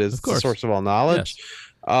course it is. It's the source of all knowledge.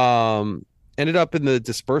 Yes. Ended up in the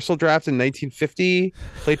dispersal draft in 1950.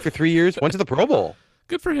 Played for 3 years. Went to the Pro Bowl.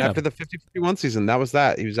 Good for him. After the 50-51 season. That was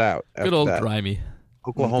that. He was out. Good old Grimy.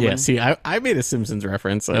 Oklahoma. Yeah, see, I made a Simpsons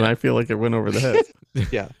reference, and I feel like it went over the head.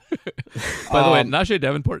 Yeah. By the way, Najee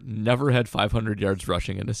Davenport never had 500 yards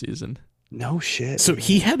rushing in a season. No shit. So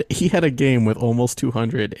he had a game with almost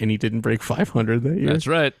 200, and he didn't break 500 that year. That's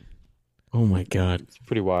right. Oh my god, it's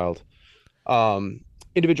pretty wild.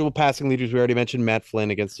 Individual passing leaders, we already mentioned Matt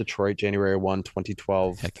Flynn against Detroit, January 1,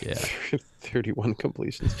 2012. Heck yeah. 31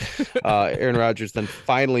 completions. Aaron Rodgers then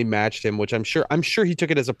finally matched him, which I'm sure he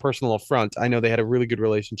took it as a personal affront. I know they had a really good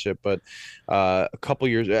relationship, but a couple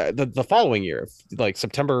years, the following year, like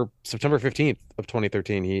September 15th of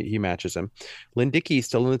 2013, he matches him. Lynn Dickey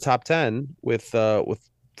still in the top 10 with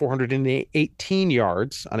 418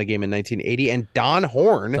 yards on a game in 1980, and Don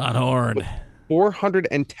Horn with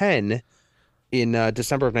 410 in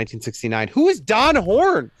December of 1969. Who is Don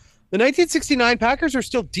Horn? The 1969 Packers are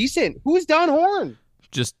still decent. Who is Don Horn?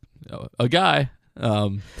 Just a guy.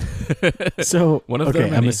 So one of okay,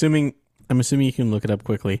 them. I'm assuming you can look it up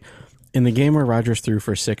quickly. In the game where Rodgers threw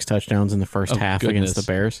for 6 touchdowns in the first half against the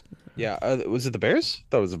Bears. Yeah, was it the Bears?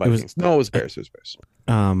 That was the Vikings. No, it was Bears. It was Bears.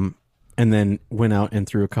 And then went out and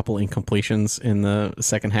threw a couple incompletions in the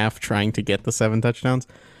second half, trying to get the 7 touchdowns.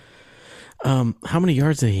 How many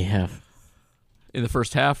yards did he have in the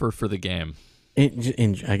first half or for the game? I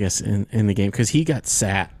guess in the game, because he got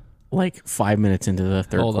sat like 5 minutes into the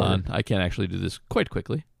third quarter. Hold on, I can't actually do this quite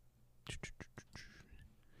quickly.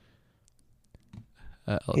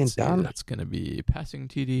 Let's see, that's going to be passing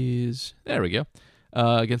TDs. There we go.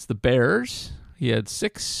 Against the Bears, he had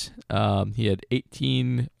 6. He had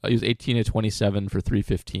 18. He was 18 to 27 for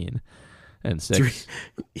 315 and 6.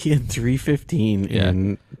 He had 315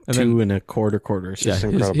 in 2 and a quarters. Yeah,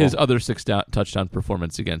 his other 6 touchdown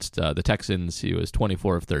performance against the Texans, he was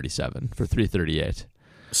 24 of 37 for 338.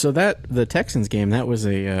 So the Texans game, that was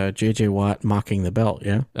a J.J. Watt mocking the belt,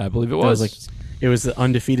 yeah? I believe it was. It was the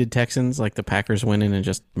undefeated Texans, like the Packers went in and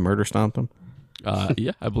just murder stomped them.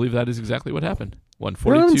 Yeah, I believe that is exactly what happened. 142-24.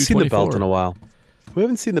 We haven't seen the belt in a while. We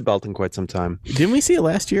haven't seen the belt in quite some time. Didn't we see it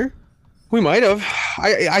last year? We might have.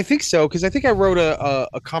 I think so, because I think I wrote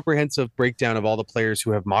a comprehensive breakdown of all the players who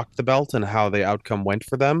have mocked the belt and how the outcome went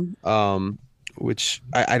for them, which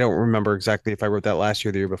I don't remember exactly if I wrote that last year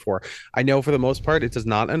or the year before. I know for the most part it does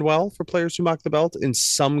not end well for players who mock the belt. In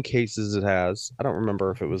some cases it has. I don't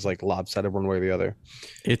remember if it was like lopsided one way or the other.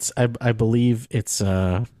 It's I believe it's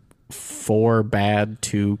 4 bad,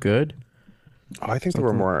 2 good. I think there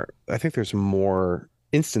were more. I think there's more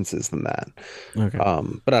instances than that. Okay.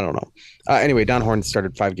 But I don't know. Anyway, Don Horn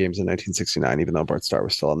started 5 games in 1969, even though Bart Starr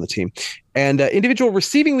was still on the team. And individual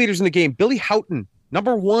receiving leaders in the game: Billy Houghton,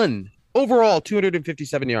 number 1 overall,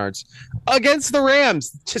 257 yards against the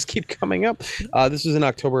Rams. Just keep coming up. This was in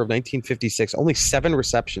October of 1956. Only 7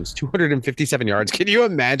 receptions, 257 yards. Can you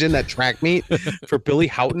imagine that track meet for Billy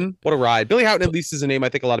Houghton? What a ride! Billy Houghton, at least, is a name I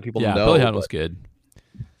think a lot of people know. Billy Houghton was good.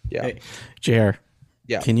 Yeah. Hey, JR,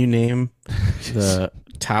 yeah. Can you name the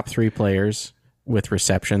top 3 players with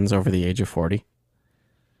receptions over the age of 40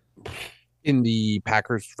 in the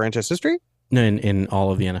Packers franchise history? No, in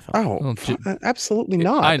all of the NFL. Oh, absolutely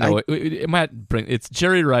not. I know. It might bring. It's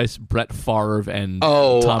Jerry Rice, Brett Favre, and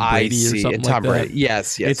Tom Brady or something Tom like Brady. that.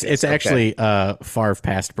 Yes. It's actually Favre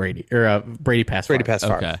past Brady, or Brady past Favre. Brady past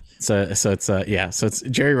Favre. Okay. So it's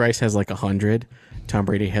Jerry Rice has like 100, Tom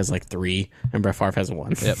Brady has like 3, and Brett Favre has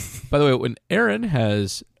 1. Yep. By the way, when Aaron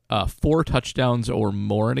has 4 touchdowns or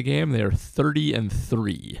more in a game, they are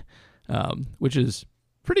 30-3, which is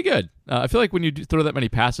pretty good. I feel like when you throw that many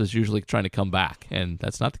passes, you're usually trying to come back, and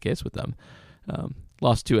that's not the case with them.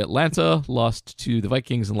 Lost to Atlanta, lost to the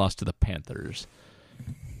Vikings, and lost to the Panthers.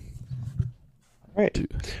 All right.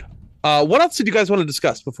 What else did you guys want to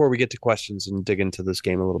discuss before we get to questions and dig into this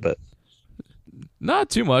game a little bit? Not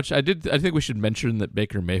too much. I think we should mention that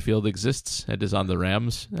Baker Mayfield exists and is on the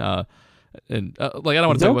Rams. I don't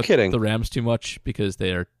want to talk about the Rams too much because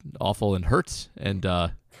they are awful and hurt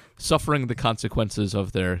and suffering the consequences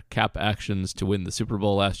of their cap actions to win the Super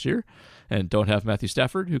Bowl last year, and don't have Matthew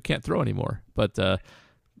Stafford, who can't throw anymore. But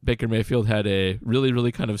Baker Mayfield had a really,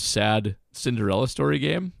 really kind of sad Cinderella story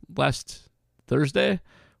game last Thursday,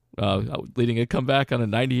 leading a comeback on a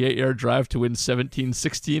 98-yard drive to win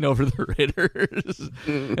 17-16 over the Raiders.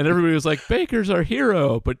 And everybody was like, Baker's our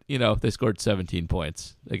hero. But, they scored 17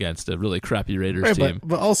 points against a really crappy Raiders team.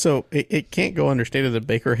 But also, it can't go understated that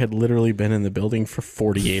Baker had literally been in the building for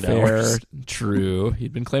 48 hours. True.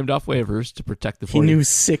 He'd been claimed off waivers to protect the 49ers. He knew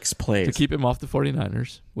 6 plays. To keep him off the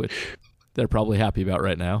 49ers, which they're probably happy about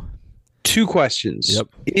right now. 2 questions. Yep.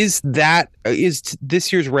 Is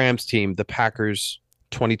this year's Rams team the Packers'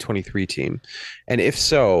 2023 team? And if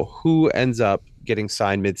so, who ends up getting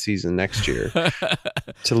signed midseason next year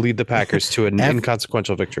to lead the Packers to an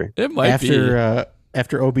inconsequential victory? It might be.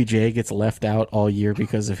 After OBJ gets left out all year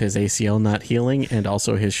because of his ACL not healing and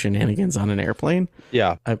also his shenanigans on an airplane.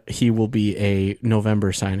 Yeah. He will be a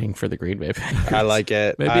November signing for the Green Bay Packers. I like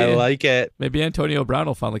it. I like it. Maybe Antonio Brown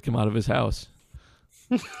will finally come out of his house.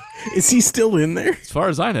 Is he still in there? As far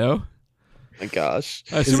as I know. My gosh.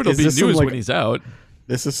 I assume Is- it'll is be this some, news like- when he's out.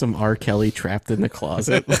 This is some R. Kelly trapped in the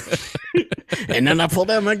closet. And then I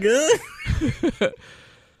pulled out my gun.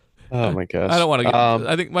 Oh my gosh. I don't want to get.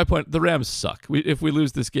 I think my point. The Rams suck. If we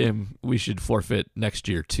lose this game, we should forfeit next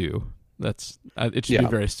year too. It should be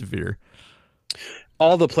very severe.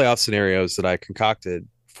 All the playoff scenarios that I concocted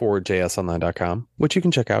for jsonline.com, which you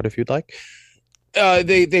can check out if you'd like.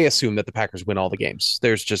 They assume that the Packers win all the games.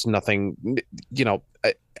 There's just nothing,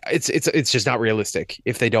 it's just not realistic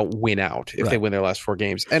if they don't win out, if they win their last 4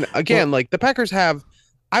 games. And again, like the Packers have,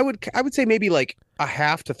 I would say maybe like a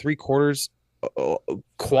half to 3/4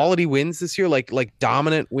 quality wins this year, like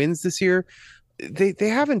dominant wins this year. They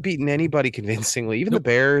haven't beaten anybody convincingly. Even the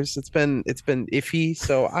Bears, it's been iffy.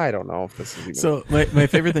 So I don't know if this is even... So my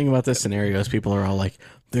favorite thing about this scenario is people are all like,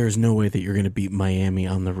 "There's no way that you're going to beat Miami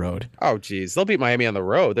on the road." Oh, geez, they'll beat Miami on the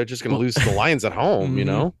road. They're just going to lose to the Lions at home, you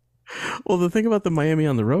know? Well, the thing about the Miami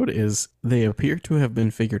on the road is they appear to have been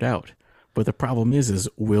figured out. But the problem is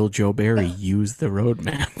will Joe Barry use the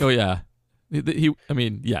roadmap? Oh yeah,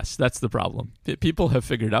 yes, that's the problem. People have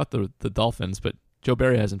figured out the Dolphins, but Joe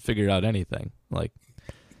Barry hasn't figured out anything. Like,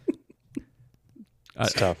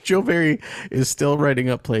 it's tough. Joe Barry is still writing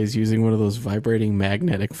up plays using one of those vibrating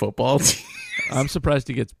magnetic football teams. I'm surprised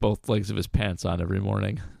he gets both legs of his pants on every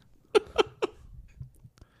morning.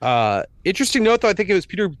 Interesting note, though, I think it was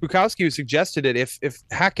Peter Bukowski who suggested it. If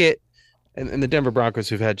Hackett and the Denver Broncos,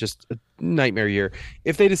 who've had just a nightmare year,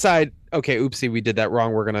 if they decide, okay, oopsie, we did that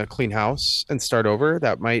wrong, we're going to clean house and start over,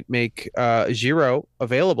 that might make Giro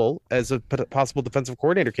available as a possible defensive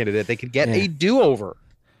coordinator candidate. They could get a do-over.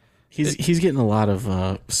 He's getting a lot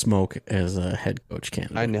of smoke as a head coach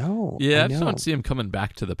candidate. I know. Yeah, I just don't see him coming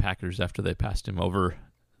back to the Packers after they passed him over.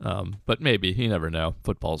 But maybe, you never know.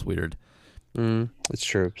 Football's weird. It's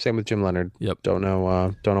true. Same with Jim Leonard. Yep. Don't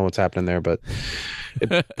know what's happening there, but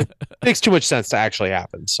it makes too much sense to actually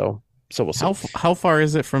happen. So we'll see. How far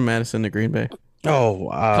is it from Madison to Green Bay? Oh,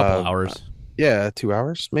 a couple hours. Yeah, 2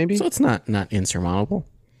 hours maybe. So it's not insurmountable.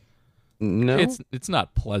 No, it's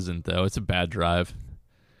not pleasant though. It's a bad drive.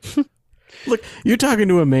 Look, you're talking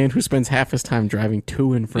to a man who spends half his time driving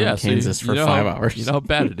to and from Kansas for 5 hours. You know how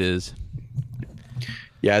bad it is.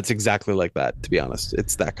 Yeah, it's exactly like that, to be honest.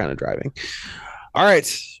 It's that kind of driving. All right.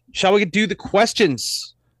 Shall we do the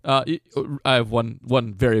questions? I have one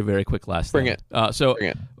very, very quick last thing. Bring it. Bring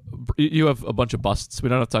it. You have a bunch of busts. We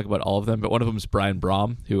don't have to talk about all of them, but one of them is Brian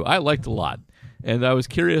Braum, who I liked a lot. And I was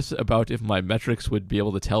curious about if my metrics would be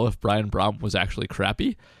able to tell if Brian Braum was actually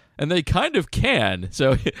crappy. And they kind of can.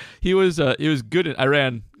 So he was good. I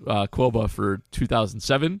ran Quoba for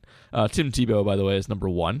 2007. Tim Tebow, by the way, is number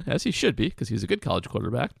 1, as he should be, because he's a good college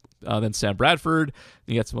quarterback. Then Sam Bradford.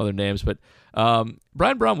 You got some other names, but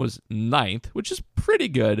Brian Braum was 9th, which is pretty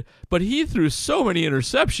good. But he threw so many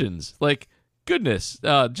interceptions. Like, goodness,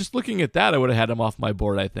 just looking at that, I would have had him off my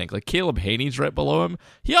board, I think. Like, Caleb Haney's right below him.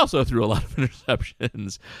 He also threw a lot of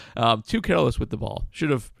interceptions. Too careless with the ball.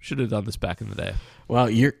 Should have done this back in the day. Well,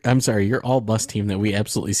 I'm sorry, your all bus team that we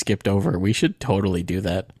absolutely skipped over. We should totally do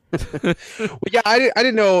that. Well, yeah, I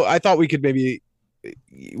didn't know. I thought we could maybe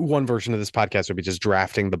one version of this podcast would be just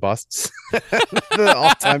drafting the busts, the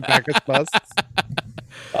all-time Packers busts.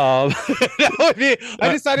 That would be, I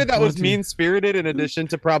decided that was mean-spirited in addition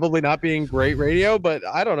to probably not being great radio, but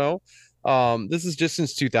I don't know. This is just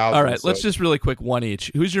since 2000. All right, let's just really quick one each.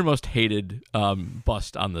 Who's your most hated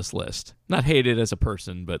bust on this list? Not hated as a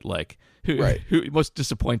person, but like who most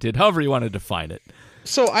disappointed, however you want to define it.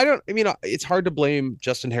 So it's hard to blame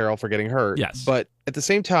Justin Harrell for getting hurt. Yes. But at the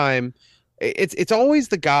same time, it's always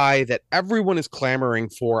the guy that everyone is clamoring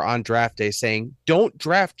for on draft day, saying, don't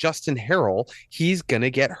draft Justin Harrell. He's going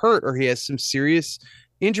to get hurt or he has some serious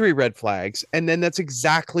injury red flags. And then that's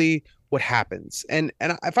exactly what happens. And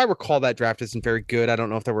if I recall, that draft isn't very good. I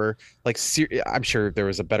don't know if there were I'm sure there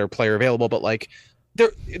was a better player available, but like there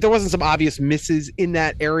wasn't some obvious misses in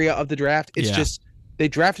that area of the draft. It's just they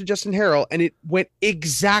drafted Justin Harrell and it went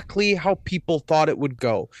exactly how people thought it would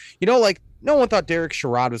go. Like no one thought Derek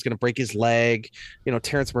Sherrod was going to break his leg.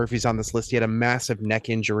 Terrence Murphy's on this list. He had a massive neck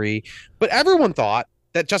injury, but everyone thought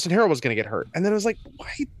that Justin Harrell was going to get hurt. And then it was like,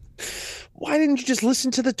 why didn't you just listen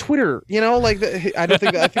to the Twitter? I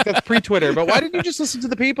think that's pre-Twitter, but why didn't you just listen to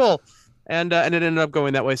the people? And it ended up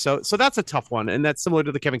going that way. So that's a tough one. And that's similar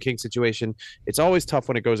to the Kevin King situation. It's always tough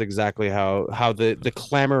when it goes exactly how the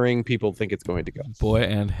clamoring people think it's going to go. Boy,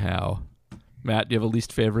 and how. Matt, do you have a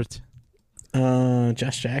least favorite?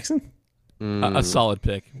 Josh Jackson. A solid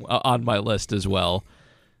pick on my list as well.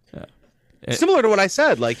 Similar to what I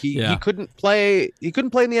said, like he couldn't play in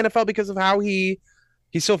the NFL because of how he's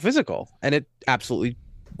so physical, and it absolutely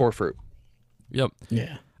for fruit. Yep.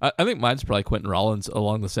 Yeah. I think mine's probably Quentin Rollins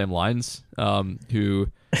along the same lines, who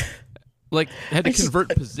like had to convert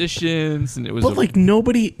positions, and it was. But like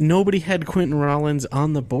nobody had Quentin Rollins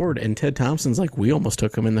on the board, and Ted Thompson's like, we almost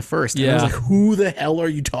took him in the first. And I was like, who the hell are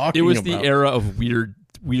you talking about? It was the era of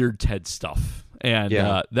weird Ted stuff, and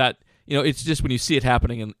that it's just when you see it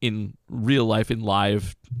happening in real life, in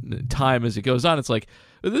live time as it goes on, it's like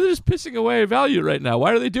they're just pissing away value right now.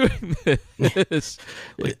 Why are they doing this?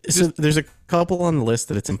 So there's a couple on the list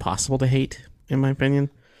that it's impossible to hate, in my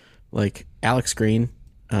opinion. Like Alex Green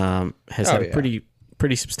has had a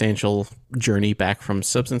pretty substantial journey back from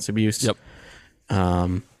substance abuse. Yep.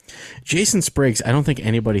 Jason Spriggs, I don't think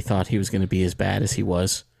anybody thought he was going to be as bad as he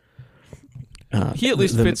was. He at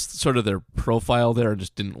least fits sort of their profile there and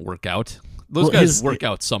just didn't work out. Those guys work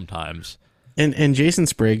out sometimes. And Jason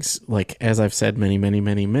Spriggs, like as I've said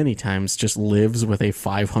many times, just lives with a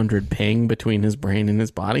 500 ping between his brain and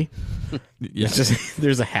his body. Yeah. It's just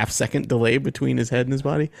there's a half-second delay between his head and his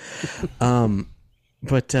body.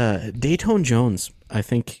 But Dayton Jones, I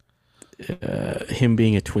think him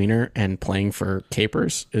being a tweener and playing for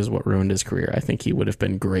Capers is what ruined his career. I think he would have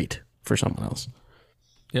been great for someone else.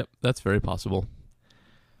 Yep, that's very possible.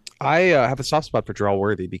 I have a soft spot for Jarrell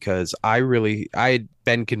Worthy because I had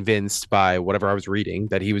been convinced by whatever I was reading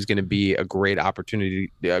that he was going to be a great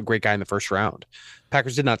opportunity, a great guy in the first round.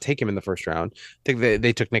 Packers did not take him in the first round. I think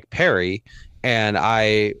they took Nick Perry, and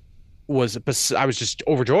I was just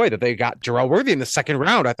overjoyed that they got Jarrell Worthy in the second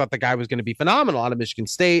round. I thought the guy was going to be phenomenal out of Michigan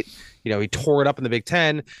State. He tore it up in the Big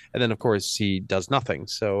Ten, and then of course he does nothing.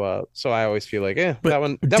 So I always feel like, that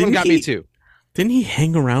one got me too. Didn't he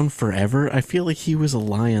hang around forever? I feel like he was a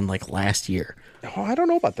Lion like last year. Oh, I don't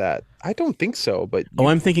know about that. I don't think so. But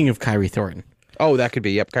I'm thinking of Kyrie Thornton. Oh, that could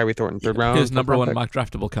be. Yep, Kyrie Thornton, third round. His number one mock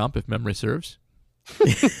draftable comp, if memory serves.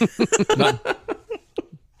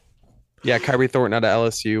 Yeah, Kyrie Thornton out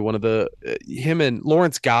of LSU. One of him and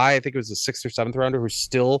Lawrence Guy, I think it was a 6th or 7th rounder, who's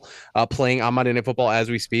still playing on Monday Night Football as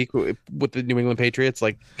we speak with the New England Patriots.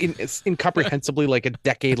 Like it's incomprehensibly, like a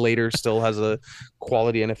decade later, still has a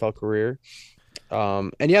quality NFL career.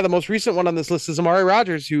 And the most recent one on this list is Amari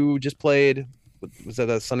Rodgers, who just played. Was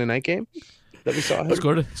that Sunday night game that we saw?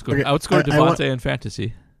 Outscored Devontae in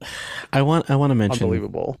fantasy. I want to mention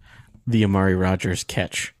unbelievable the Amari Rodgers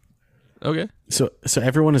catch. Okay. So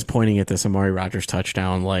everyone is pointing at this Amari Rodgers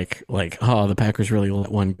touchdown like the Packers really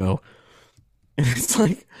let one go. And it's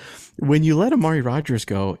like when you let Amari Rodgers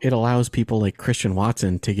go, it allows people like Christian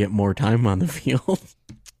Watson to get more time on the field.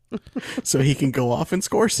 So he can go off and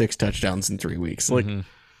score 6 touchdowns in 3 weeks. Like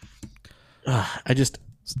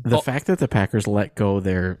the fact that the Packers let go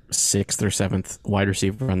their 6th or 7th wide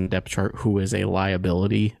receiver on the depth chart who is a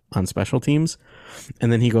liability on special teams,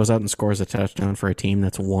 and then he goes out and scores a touchdown for a team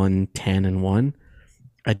that's 1-10-1.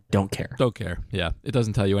 I don't care. Don't care. Yeah. It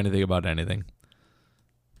doesn't tell you anything about anything.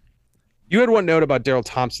 You had one note about Daryl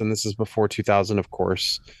Thompson. This is before 2000, of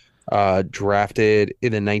course. Drafted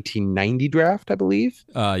in the 1990 draft, I believe.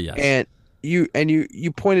 Yes. And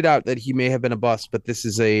you pointed out that he may have been a bust, but this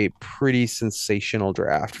is a pretty sensational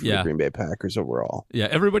draft for the Green Bay Packers overall. Yeah,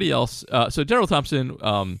 everybody else. So Daryl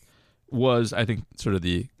Thompson was, I think, sort of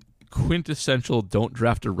the quintessential don't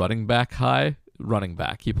draft a running back running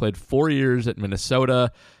back. He played 4 years at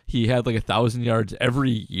Minnesota. He had like 1,000 yards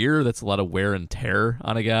every year. That's a lot of wear and tear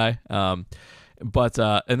on a guy. But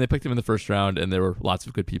they picked him in the first round, and there were lots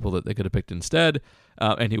of good people that they could have picked instead.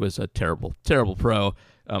 And he was a terrible, terrible pro.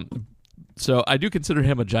 So I do consider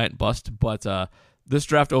him a giant bust, but this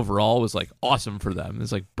draft overall was like awesome for them.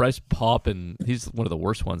 It's like Bryce Paup, and he's one of the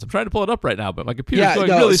worst ones. I'm trying to pull it up right now, but my computer's going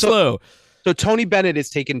really slow. So Tony Bennett is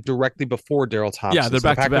taken directly before Daryl Thompson. Yeah, they're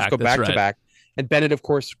back to back. Go back to back. And Bennett, of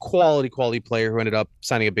course, quality player who ended up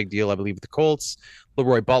signing a big deal, I believe, with the Colts.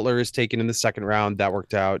 Leroy Butler is taken in the second round. That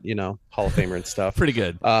worked out, Hall of Famer and stuff. Pretty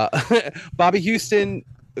good. Bobby Houston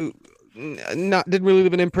didn't really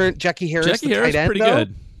leave an imprint. Jackie Harris, tight end, pretty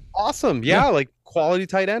good. Awesome. Yeah, like quality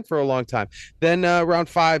tight end for a long time. Then round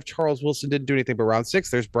 5, Charles Wilson didn't do anything, but round 6,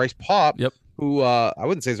 there's Bryce Paup. Yep. Who I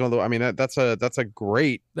wouldn't say is one of the. I mean, that's a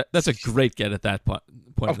great. That's a great get at that point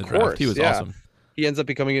in the draft. He was awesome. He ends up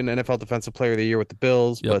becoming an NFL Defensive Player of the Year with the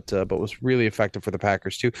Bills, but was really effective for the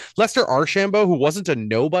Packers too. Lester Archambault, who wasn't a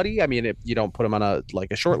nobody. I mean, you don't put him on a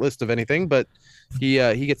short list of anything, but he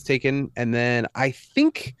gets taken. And then I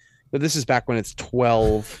think this is back when it's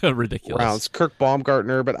 12 ridiculous rounds. Kirk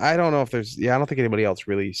Baumgartner, but I don't know if there's. I don't think anybody else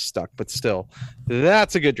really stuck. But still,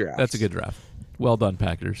 that's a good draft. That's a good draft. Well done,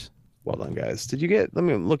 Packers. Well done, guys. Did you get? Let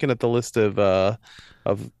me looking at the list of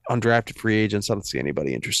undrafted free agents. I don't see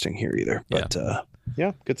anybody interesting here either. But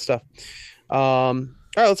good stuff. All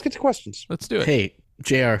right, let's get to questions. Let's do it. Hey,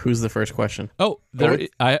 JR, who's the first question? Oh,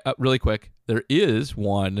 really quick. There is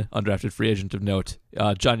one undrafted free agent of note.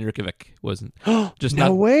 John Yurkovic wasn't just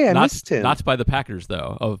No way, I not, missed him. Not by the Packers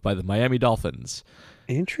though, by the Miami Dolphins.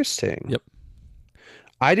 Interesting. Yep.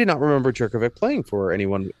 I did not remember Jerkovic playing for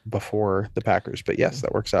anyone before the Packers, but yes,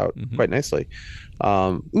 that works out quite nicely.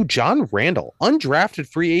 John Randall, undrafted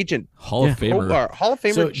free agent, Hall of Famer. Hall of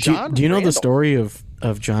Famer. So John do you know Randall. the story of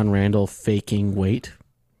John Randall faking weight?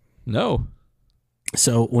 No.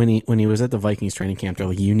 So when he was at the Vikings training camp, they're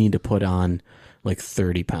like, you need to put on like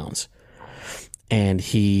 30 pounds. And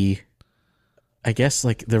I guess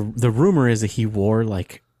like the rumor is that he wore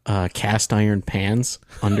like cast iron pans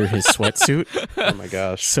under his sweatsuit. Oh my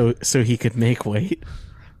gosh. So he could make weight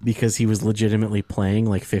because he was legitimately playing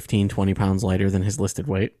like 15, 20 pounds lighter than his listed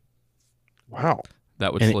weight. Wow.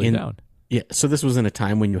 That would slow you down. Yeah. So this was in a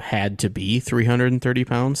time when you had to be 330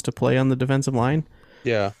 pounds to play on the defensive line.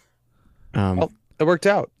 Yeah. It worked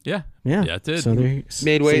out. Yeah. Yeah. Yeah, it did. So they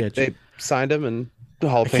Made weight. They signed him and the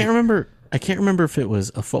Hall of I Fame. can't remember if it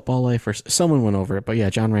was a Football Life or someone went over it, but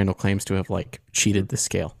yeah, John Randall claims to have like cheated the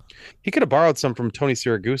scale. He could have borrowed some from Tony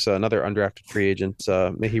Siragusa, another undrafted free agent.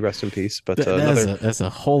 May he rest in peace. But That's a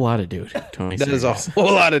whole lot of dude. Tony. That is a Siragusa.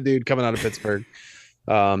 whole lot of dude coming out of Pittsburgh.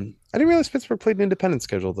 I didn't realize Pittsburgh played an independent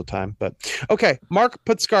schedule at the time, but okay. Mark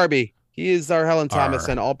Putscarby. He is our Helen Thomas,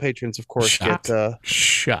 and all patrons, of course, Shocked.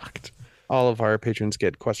 get all of our patrons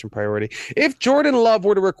get question priority. If Jordan Love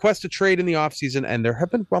were to request a trade in the offseason, and there have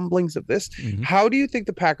been rumblings of this, how do you think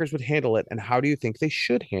the Packers would handle it, and how do you think they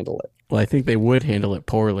should handle it? Well, I think they would handle it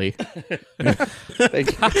poorly.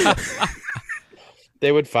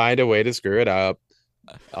 They would find a way to screw it up.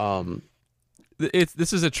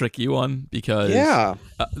 This is a tricky one because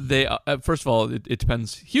they first of all it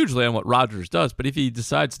depends hugely on what Rodgers does, but if he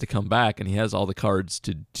decides to come back and he has all the cards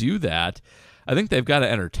to do that, I think they've got to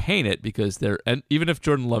entertain it because even if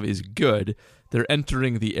Jordan Love is good, they're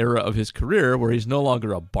entering the era of his career where he's no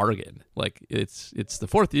longer a bargain. Like it's the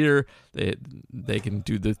fourth year, they can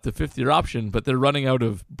do the fifth year option, but they're running out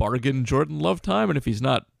of bargain Jordan Love time, and if he's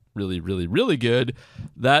not really, really, really good,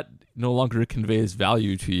 that no longer conveys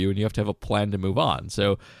value to you, and you have to have a plan to move on.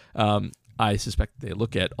 So I suspect they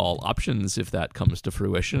look at all options if that comes to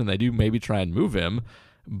fruition, and they do maybe try and move him,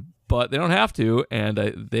 but they don't have to, and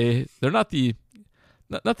they're not the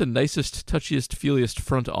nicest, touchiest, feeliest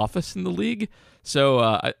front office in the league. So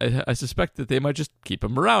I suspect that they might just keep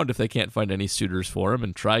him around if they can't find any suitors for him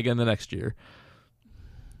and try again the next year.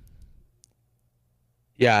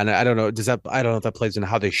 Yeah, and I don't know. I don't know if that plays into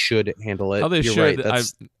how they should handle it. How they You're should.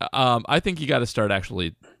 Right, I think you got to start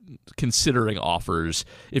actually considering offers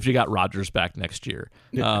if you got Rodgers back next year.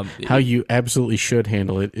 How you absolutely should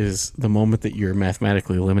handle it is the moment that you're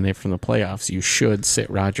mathematically eliminated from the playoffs, you should sit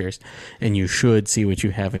Rodgers, and you should see what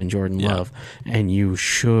you have in Jordan Love, and you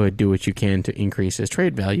should do what you can to increase his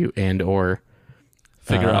trade value and or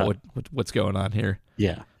figure out what's going on here.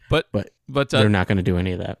 Yeah. But they're not going to do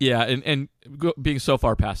any of that. Yeah, and being so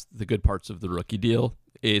far past the good parts of the rookie deal,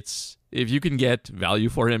 it's if you can get value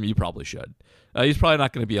for him, you probably should. He's probably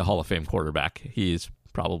not going to be a Hall of Fame quarterback. His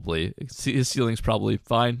ceiling's probably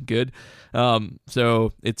fine, good.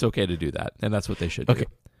 So it's okay to do that, and that's what they should do.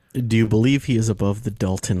 Do you believe he is above the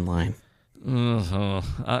Dalton line?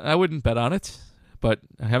 I wouldn't bet on it, but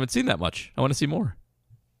I haven't seen that much. I want to see more.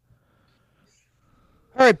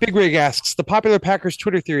 All right, Big Rig asks, the popular Packers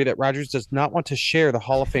Twitter theory that Rodgers does not want to share the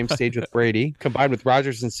Hall of Fame stage with Brady, combined with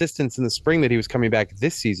Rodgers' insistence in the spring that he was coming back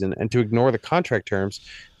this season and to ignore the contract terms.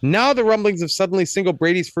 Now the rumblings of suddenly single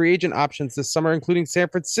Brady's free agent options this summer, including San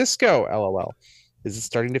Francisco, LOL. Is it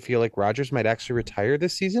starting to feel like Rodgers might actually retire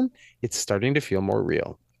this season? It's starting to feel more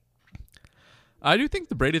real. I do think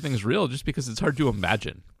the Brady thing is real just because it's hard to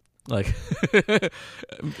imagine. Like,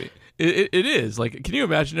 it is. Like, can you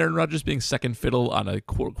imagine Aaron Rodgers being second fiddle on a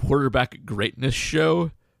quarterback greatness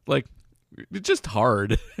show? Like, it's just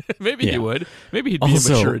hard. Maybe he would. Maybe he'd be a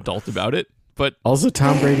mature adult about it. But also,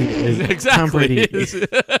 Tom Brady is exactly. Tom Brady is.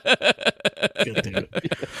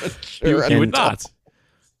 Sure, he would not.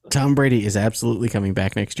 Tom Brady is absolutely coming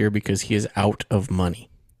back next year because he is out of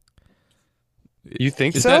money. You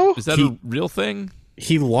think so? Is that a real thing?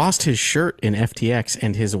 He lost his shirt in FTX,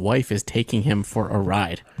 and his wife is taking him for a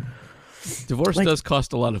ride. Divorce does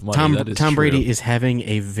cost a lot of money. Tom Brady is having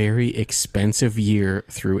a very expensive year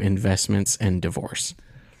through investments and divorce.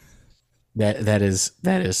 That is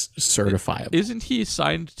certifiable. Isn't he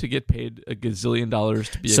signed to get paid a gazillion dollars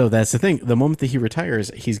to be? So that's the thing. The moment that he retires,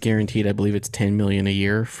 he's guaranteed, I believe it's $10 million a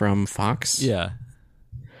year from Fox. Yeah,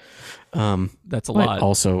 that's a lot.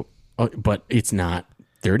 Also, but it's not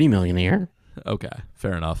 $30 million a year. Okay,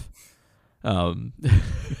 fair enough.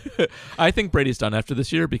 I think Brady's done after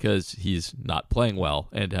this year because he's not playing well,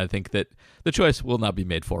 and I think that the choice will not be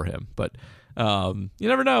made for him. But you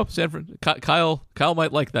never know. Kyle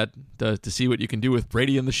might like that to see what you can do with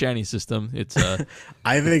Brady in the Shanny system. It's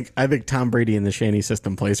I think Tom Brady in the Shanny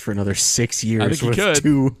system plays for another 6 years with could.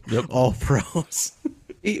 2 Yep. All Pros.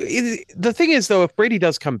 The thing is, though, if Brady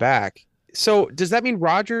does come back, so does that mean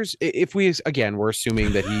Rodgers, if we're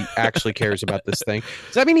assuming that he actually cares about this thing,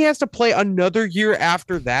 does that mean he has to play another year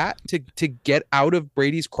after that to get out of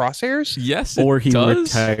Brady's crosshairs? Yes, Or he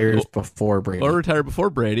does. retires before Brady. Or retire before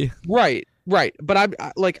Brady. Right. But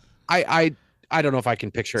I don't know if I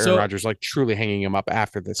can picture Aaron Rodgers like truly hanging him up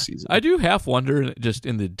after this season. I do half wonder, just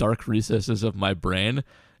in the dark recesses of my brain,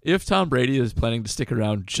 if Tom Brady is planning to stick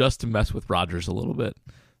around just to mess with Rodgers a little bit.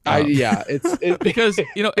 Because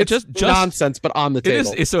it's just nonsense, but on the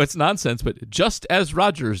table. So it's nonsense, but just as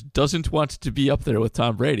Rodgers doesn't want to be up there with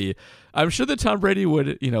Tom Brady, I'm sure that Tom Brady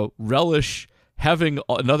would, relish having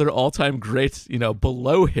another all-time great,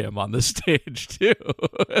 below him on the stage too.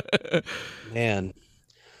 Man.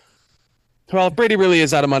 Well, if Brady really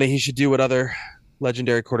is out of money, he should do what other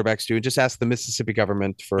legendary quarterbacks do. Just ask the Mississippi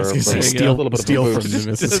government for a little bit of a boost. From the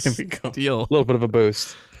Mississippi government. Steal. A little bit of a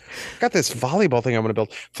boost. Got this volleyball thing I want to build.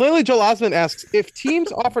 Flaley Joel Osmond asks, if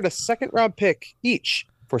teams offered a second-round pick each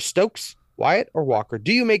for Stokes, Wyatt, or Walker,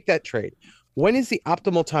 do you make that trade? When is the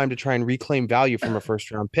optimal time to try and reclaim value from a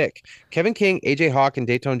first-round pick? Kevin King, AJ Hawk, and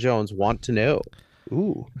Dayton Jones want to know.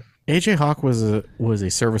 Ooh. AJ Hawk was a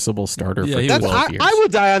serviceable starter for 12 years. I will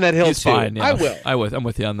die on that hill He's too. fine. Yeah. I will. I'm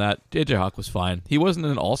with you on that. AJ Hawk was fine. He wasn't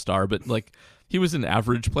an all-star, but he was an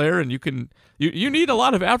average player, and you need a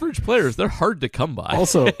lot of average players. They're hard to come by.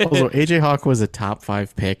 Also, AJ Hawk was a top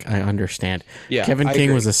 5 pick. I understand. Yeah, Kevin I King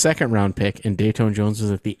agree. was a second-round pick, and Dayton Jones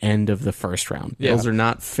was at the end of the first round. Yeah. Those are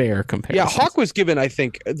not fair comparisons. Yeah, Hawk was given, I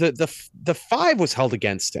think, the 5 was held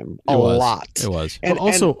against him a was. lot. It was. But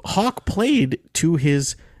also, Hawk played to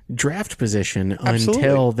his draft position Absolutely.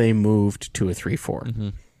 until they moved to a 3-4. Mm-hmm.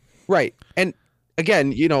 Right. And again,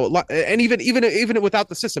 and even without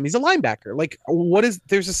the system, he's a linebacker.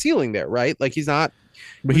 There's a ceiling there, right? Like he's not.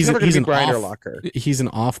 But he's never going to be Brian off- Urlacher. He's an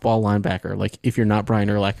off-ball linebacker. Like, if you're not Brian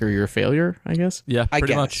Urlacher, you're a failure, I guess. Yeah, I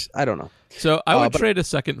pretty guess. much. I don't know. So I would trade a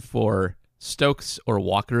second for Stokes or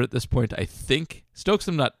Walker at this point. I think Stokes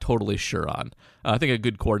I'm not totally sure on. I think a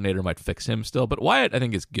good coordinator might fix him still, but Wyatt I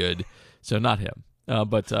think is good, so not him.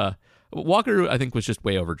 But Walker I think was just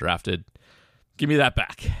way overdrafted. Give me that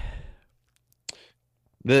back.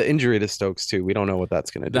 The injury to Stokes too. We don't know what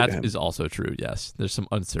that's going to do. to him. That is also true. Yes, there's some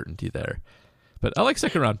uncertainty there. But I like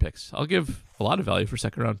second round picks. I'll give a lot of value for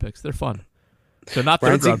second round picks. They're fun. They're not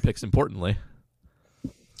third round picks, importantly.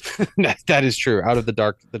 That is true. Out of the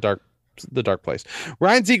dark place.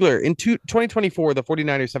 Ryan Ziegler, in 2024, the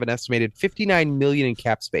 49ers have an estimated $59 million in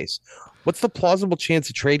cap space. What's the plausible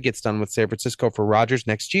chance a trade gets done with San Francisco for Rodgers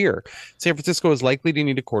next year? San Francisco is likely to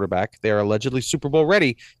need a quarterback. They are allegedly Super Bowl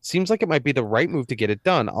ready. Seems like it might be the right move to get it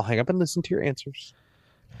done. I'll hang up and listen to your answers.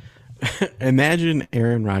 Imagine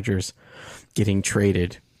Aaron Rodgers getting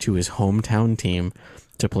traded to his hometown team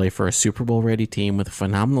to play for a Super Bowl ready team with a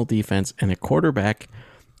phenomenal defense and a quarterback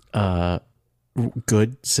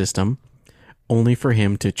good system, only for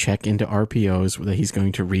him to check into RPOs that he's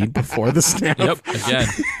going to read before the snap. Yep, again.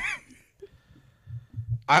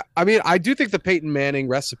 I mean, I do think the Peyton Manning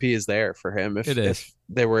recipe is there for him if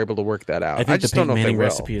they were able to work that out. I think just the don't Peyton know if Manning they will.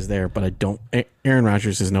 recipe is there, but I don't. Aaron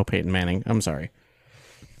Rodgers is no Peyton Manning. I'm sorry.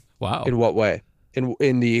 Wow. In what way?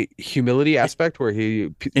 In the humility aspect, where he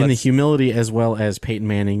In the humility, as well as Peyton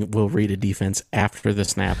Manning will read a defense after the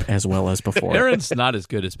snap as well as before. Aaron's not as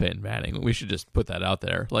good as Peyton Manning. We should just put that out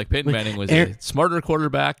there. Like, Peyton Manning was a smarter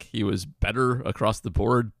quarterback. He was better across the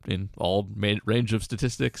board in all range of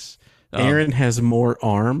statistics. Aaron has more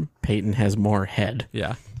arm. Peyton has more head.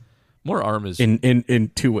 Yeah, more arm is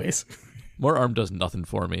in 2 ways. More arm does nothing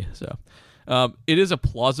for me. So it is a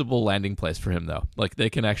plausible landing place for him, though. Like, they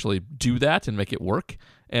can actually do that and make it work.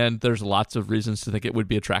 And there's lots of reasons to think it would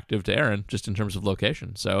be attractive to Aaron, just in terms of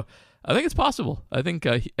location. So I think it's possible. I think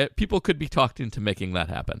people could be talked into making that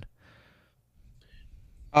happen.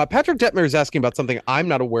 Patrick Detmer is asking about something I'm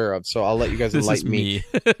not aware of, so I'll let you guys This enlighten is me.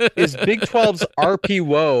 Is Big 12's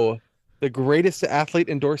RPWO the greatest athlete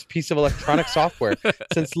endorsed piece of electronic software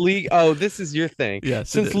since Lee? Oh, this is your thing.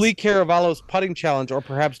 Yes, since Lee Caravallo's putting challenge, or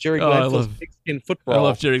perhaps Jerry Glanville's pigskin football. I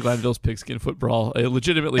love Jerry Glanville's pigskin football. A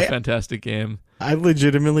legitimately fantastic game. I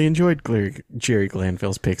legitimately enjoyed Jerry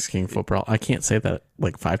Glanville's pigskin football. I can't say that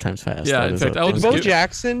like 5 times fast. Yeah, in fact, did Bo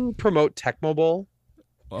Jackson promote Tecmo Bowl?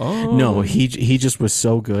 Oh. No, he just was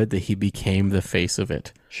so good that he became the face of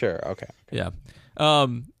it. Sure. Okay. Yeah.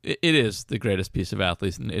 It is the greatest piece of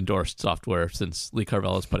athletes endorsed software since Lee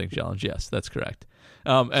Carvella's putting challenge. Yes, that's correct.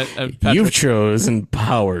 And Patrick, You've chosen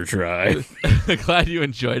Power Drive. glad you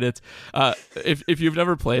enjoyed it. If you've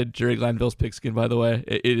never played Jerry Glanville's Pigskin, by the way,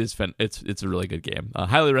 it's a really good game.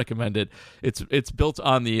 Highly recommend it. It's built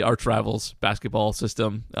on the Arch Rivals basketball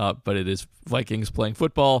system, but it is Vikings playing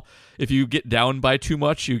football. If you get down by too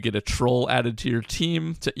much, you get a troll added to your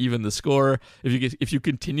team to even the score. If you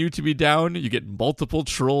continue to be down, you get multiple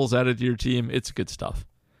trolls added to your team. It's good stuff.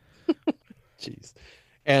 Jeez.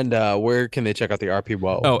 And where can they check out the RP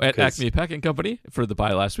Woe? Oh, at Acme Packing Company for the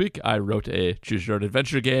buy last week. I wrote a Choose Your Own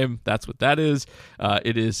Adventure game. That's what that is.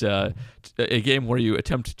 It is a game where you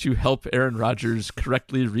attempt to help Aaron Rodgers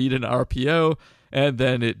correctly read an RPO, and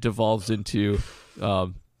then it devolves into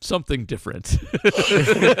something different.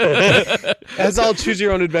 As all Choose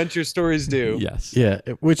Your Own Adventure stories do. Yes. Yeah,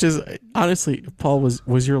 which is honestly, Paul,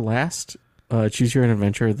 was your last Choose Your Own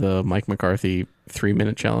Adventure the Mike McCarthy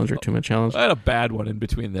 3-minute challenge or 2-minute challenge? I had a bad one in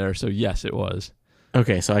between there, so yes, it was.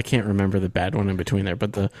 Okay, so I can't remember the bad one in between there,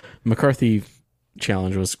 but the McCarthy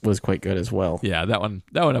challenge was quite good as well. Yeah, that one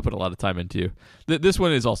I put a lot of time into. This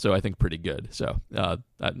one is also, I think, pretty good. So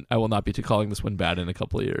I will not be calling this one bad in a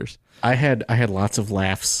couple of years. I had lots of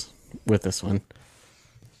laughs with this one.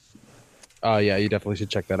 Yeah, you definitely should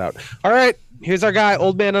check that out. All right, here's our guy,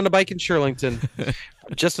 old man on a bike in Shirlington.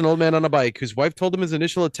 Just an old man on a bike whose wife told him his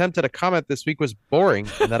initial attempt at a comment this week was boring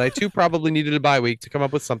and that I too probably needed a bye week to come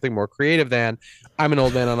up with something more creative than I'm an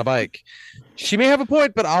old man on a bike. She may have a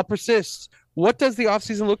point, but I'll persist. What does the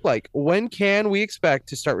offseason look like? When can we expect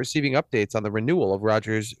to start receiving updates on the renewal of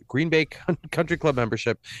Rodgers' Green Bay Country Club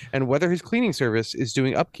membership and whether his cleaning service is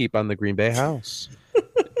doing upkeep on the Green Bay house?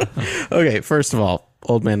 Okay, first of all,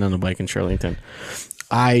 old man on a bike in Shirlington.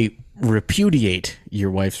 I repudiate your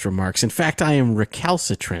wife's remarks. In fact, I am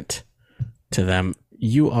recalcitrant to them.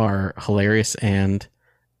 You are hilarious and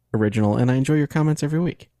original, and I enjoy your comments every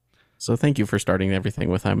week. So thank you for starting everything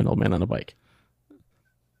with "I'm an old man on a bike."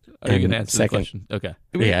 Are you going to answer the question? Okay.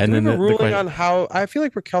 And then the the ruling question on how I feel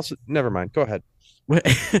like recalcitrant. Never mind. Go ahead.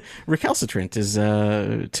 recalcitrant is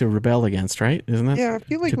to rebel against, right? Isn't that? Yeah, I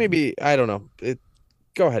feel like maybe I don't know.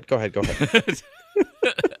 Go ahead.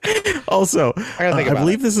 Also, I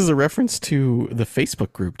believe this is a reference to the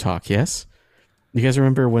Facebook group talk. Yes, you guys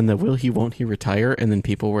remember when the "will he, won't he retire?" and then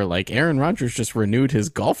people were like, "Aaron Rodgers just renewed his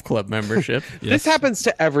golf club membership." This happens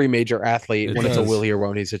to every major athlete when it's a will he or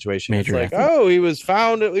won't he situation. Major it's like, athlete. oh, he was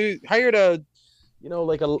found. We hired a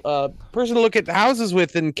person to look at houses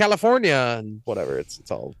with in California and whatever.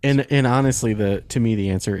 It's all. And honestly, to me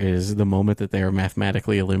the answer is the moment that they are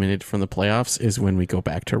mathematically eliminated from the playoffs is when we go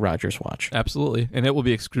back to Rodgers watch. Absolutely, and it will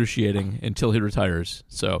be excruciating until he retires.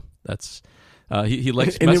 So that's he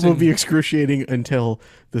likes, and it will be excruciating until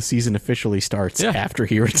the season officially starts after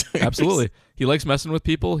he retires. Absolutely, he likes messing with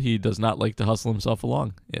people. He does not like to hustle himself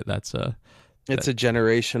along. Yeah, that's It's a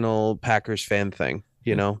generational Packers fan thing.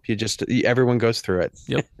 You know, everyone goes through it.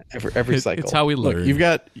 Yep. every cycle. It's how we learn.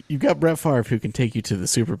 Look, you've got Brett Favre who can take you to the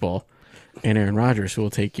Super Bowl, and Aaron Rodgers who will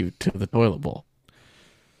take you to the toilet bowl.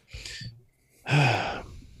 All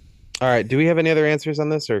right. Do we have any other answers on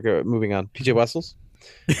this, or moving on? PJ Wessels.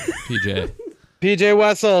 PJ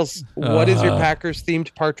Wessels, what is your Packers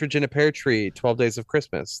themed partridge in a pear tree? 12 Days of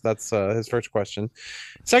Christmas. That's his first question.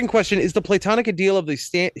 Second question, is the platonic ideal of the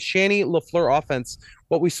Shanny LaFleur offense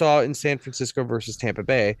what we saw in San Francisco versus Tampa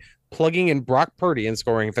Bay, plugging in Brock Purdy and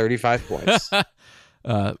scoring 35 points?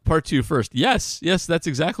 Part two first. Yes, that's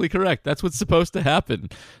exactly correct. That's what's supposed to happen.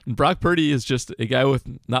 And Brock Purdy is just a guy with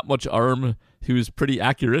not much arm who's pretty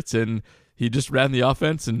accurate, and he just ran the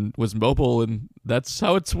offense and was mobile, and that's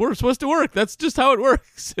how it's supposed to work. That's just how it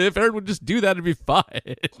works. If Aaron would just do that, it'd be fine.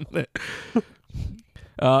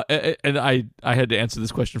 And I had to answer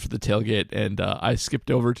this question for the tailgate, and I skipped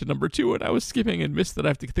over to number 2, and I was skipping and missed that I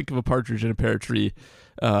have to think of a partridge in a pear tree.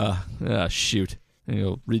 Shoot.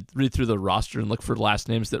 Read through the roster and look for last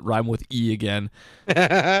names that rhyme with E again.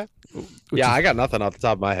 I got nothing off the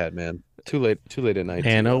top of my head, man. Too late at night.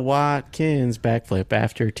 Hannah Watkins backflip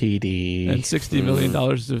after TD. And $60 million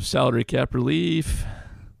of salary cap relief.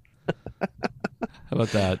 How about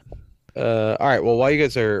that? All right. Well, while you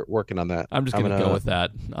guys are working on that, I'm just gonna go with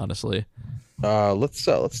that, honestly. Let's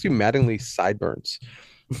do Mattingly sideburns.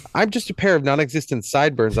 I'm just a pair of non-existent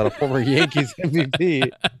sideburns on a former Yankees MVP.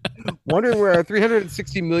 Wondering where our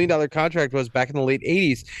 $360 million contract was back in the late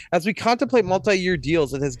 80s. As we contemplate multi-year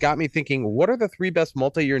deals, it has got me thinking, what are the 3 best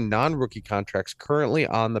multi-year non-rookie contracts currently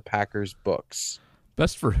on the Packers books?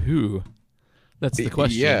 Best for who? That's the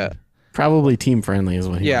question. Yeah. Probably team friendly is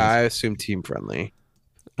what he Yeah, was. I assume team friendly.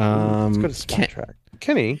 Let's go to contract.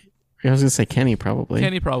 Kenny, I was gonna say Kenny probably.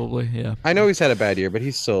 Kenny probably, yeah. I know he's had a bad year, but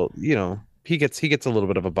he's still, he gets a little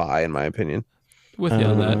bit of a bye in my opinion. With you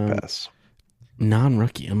on that. Pass.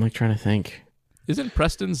 Non-rookie. I'm like trying to think. Isn't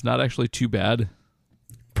Preston's not actually too bad?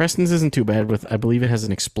 Preston's isn't too bad. I believe it has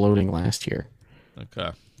an exploding last year.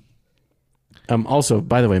 Okay. Also,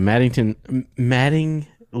 by the way, Mattingly's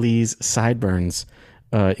Sideburns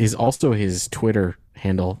is also his Twitter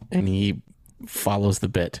handle, and he follows the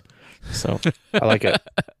bit. So I like it.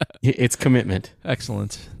 It's commitment.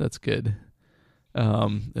 Excellent. That's good.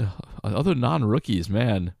 Other non-rookies,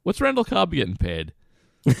 man. What's Randall Cobb getting paid?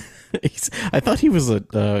 I thought he was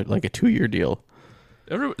like a 2-year deal.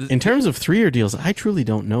 In terms of 3-year deals, I truly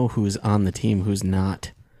don't know who's on the team who's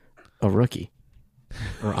not a rookie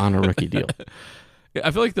or on a rookie deal.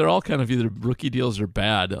 I feel like they're all kind of either rookie deals or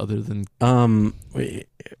bad, other than.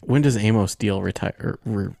 When does Amos deal retire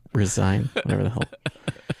or resign? Whatever the hell.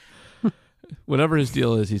 Whatever his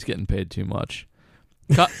deal is, he's getting paid too much.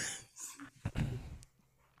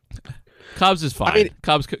 Cobb's is fine. I mean,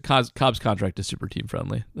 Cobb's contract is super team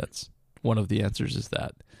friendly. That's one of the answers. Is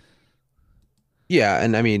that? Yeah,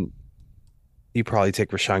 and I mean, you probably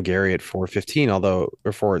take Rashawn Gary at 4.15,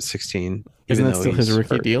 or 4.16. Isn't that still his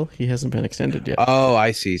rookie deal? He hasn't been extended yet. Oh,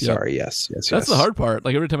 I see. Sorry. Yep. Yes. That's the hard part.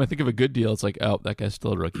 Like every time I think of a good deal, it's like, oh, that guy's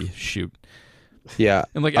still a rookie. Shoot. Yeah.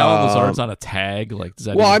 And like Alan Lazard's on a tag. Like, does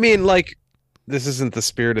that? Well, I mean, like, this isn't the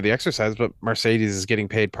spirit of the exercise, but Mercedes is getting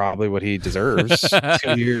paid probably what he deserves. 2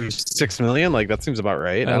 years, $6 million. Like that seems about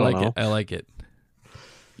right. I don't know. I like it.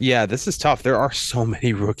 Yeah, this is tough. There are so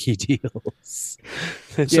many rookie deals.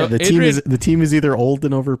 So the team is either old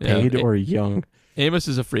and overpaid or young. Amos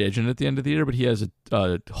is a free agent at the end of the year, but he has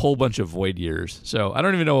a whole bunch of void years. So I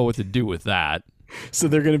don't even know what to do with that. So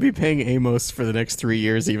they're going to be paying Amos for the next 3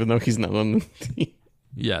 years, even though he's not on the team.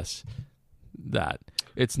 Yes, that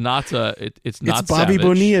it's not it's not. It's Bobby Savage.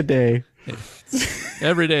 Bonilla Day.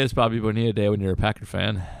 Every day is Bobby Bonilla Day when you're a Packer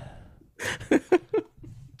fan.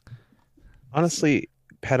 Honestly,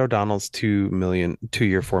 Pat O'Donnell's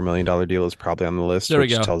 2-year, $4 million deal is probably on the list,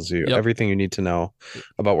 which tells you everything you need to know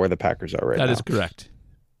about where the Packers are right now. That is correct.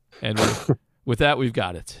 And with that, we've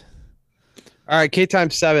got it. All right,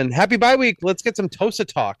 K-7. Happy bye week. Let's get some Tosa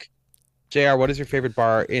talk. JR, what is your favorite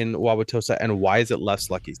bar in Wauwatosa, and why is it less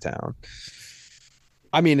Luckytown?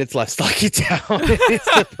 I mean, it's less Luckytown. It's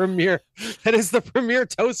the premier. That is the premier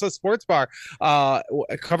Tosa sports bar.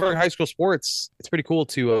 Covering high school sports, it's pretty cool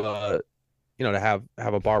to to have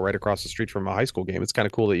a bar right across the street from a high school game. It's kind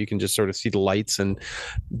of cool that you can just sort of see the lights and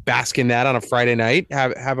bask in that on a Friday night,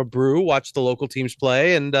 have a brew, watch the local teams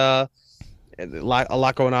play, and a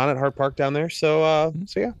lot going on at Hart Park down there. So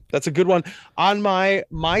yeah, that's a good one. On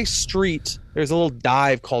my street, there's a little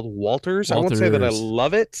dive called Walters. I won't say that I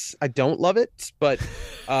love it. I don't love it, but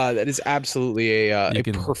that is absolutely a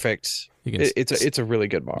perfect. It's a really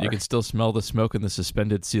good bar. You can still smell the smoke in the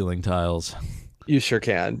suspended ceiling tiles. You sure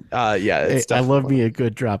can. Yeah, I love me a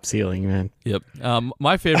good drop ceiling, man. Yep.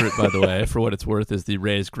 My favorite, by the way, for what it's worth, is the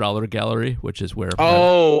Ray's Growler Gallery, which is where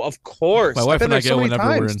of course, my wife and I go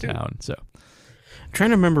whenever we're in town. So, I'm trying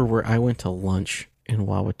to remember where I went to lunch in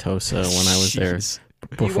Wauwatosa when I was there.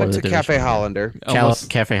 You went to Cafe Hollander.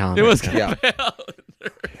 Cafe Hollander. It was Cafe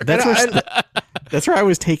Hollander. That's where I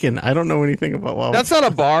was taken. I don't know anything about Wauwatosa. That's not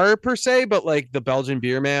a bar per se, but like the Belgian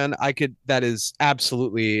beer, man, that is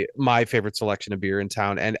absolutely my favorite selection of beer in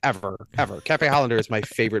town and ever. Cafe Hollander is my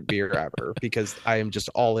favorite beer ever because I am just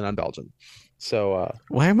all in on Belgian. So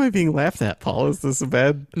why am I being laughed at, Paul? Is this a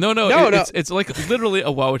bad? No. It's like literally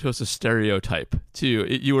a Wauwatosa stereotype too.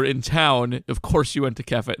 You were in town, of course you went to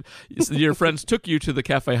cafe. Your friends took you to the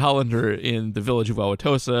Cafe Hollander in the village of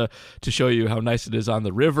Wauwatosa to show you how nice it is on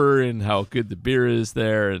the river and how good the beer is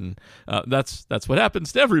there, and that's what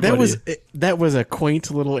happens to everybody. That was a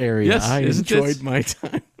quaint little area. Yes, I enjoyed my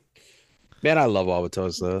time. Man, I love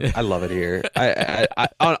Wauwatosa. I love it here. I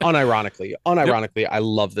unironically, I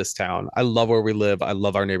love this town. I love where we live. I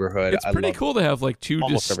love our neighborhood. It's pretty cool to have like two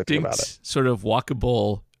distinct sort of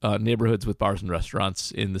walkable neighborhoods with bars and restaurants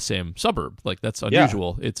in the same suburb. Like that's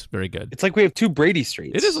unusual. Yeah. It's very good. It's like we have two Brady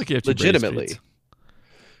Streets. It is like you have two legitimately. Brady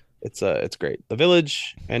Streets. It's great. The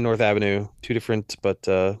Village and North Avenue, two different but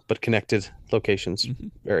connected locations. Mm-hmm.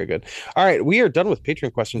 Very good. All right, we are done with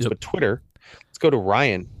Patreon questions, but Twitter. Let's go to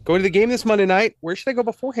Ryan. Going to the game this Monday night. Where should I go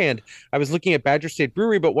beforehand? I was looking at Badger State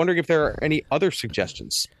Brewery, but wondering if there are any other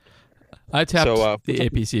suggestions. I tapped So, the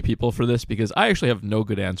APC people for this because I actually have no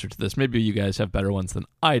good answer to this. Maybe you guys have better ones than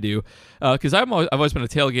I do. Because I've always been a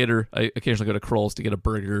tailgater. I occasionally go to Kroll's to get a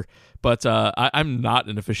burger, but I'm not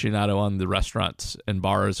an aficionado on the restaurants and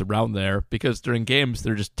bars around there because during games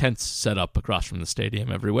they're just tents set up across from the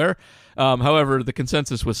stadium everywhere. However, the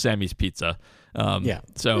consensus was Sammy's Pizza.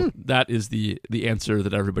 So that is the answer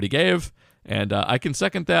that everybody gave. And I can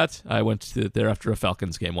second that. I went there after a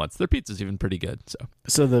Falcons game once. Their pizza's even pretty good.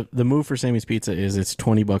 So the move for Sammy's Pizza is it's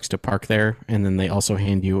 $20 to park there, and then they also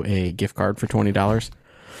hand you a gift card for $20.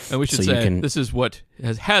 And we should say this is what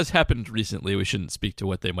has happened recently. We shouldn't speak to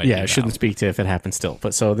what they might do now. Shouldn't speak to if it happens still.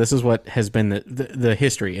 But so this is what has been the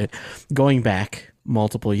history. Going back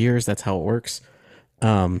multiple years, that's how it works.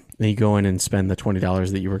 Then you go in and spend the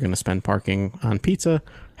 $20 that you were going to spend parking on pizza,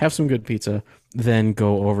 have some good pizza, then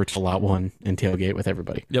go over to Lot 1 and tailgate with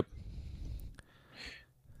everybody. Yep.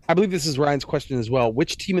 I believe this is Ryan's question as well.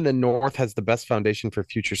 Which team in the North has the best foundation for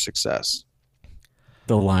future success?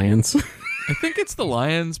 The Lions. I think it's the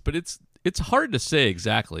Lions, but it's hard to say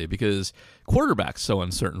exactly because quarterback's so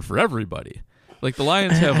uncertain for everybody. Like the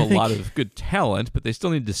Lions have a lot of good talent, but they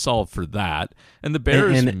still need to solve for that. And the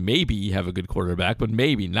Bears maybe have a good quarterback, but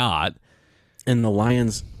maybe not. And the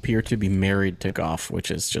Lions appear to be married to Goff,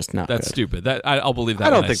 which is just not That's good. Stupid. I'll believe that. I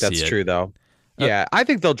don't think that's true, though. Yeah, I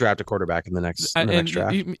think they'll draft a quarterback in the next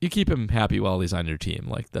draft. You keep him happy while he's on your team.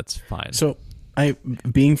 Like, that's fine. So,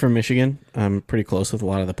 being from Michigan, I'm pretty close with a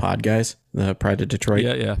lot of the pod guys, the Pride of Detroit.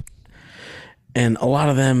 Yeah. And a lot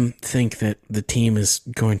of them think that the team is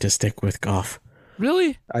going to stick with Goff.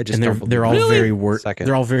 Really? They're all very worried.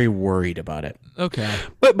 They're all very worried about it. Okay.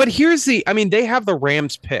 But here's they have the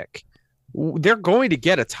Rams pick. They're going to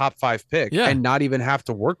get a top 5 pick and not even have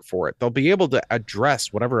to work for it. They'll be able to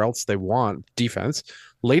address whatever else they want defense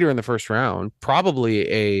later in the first round, probably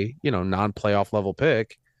a non-playoff level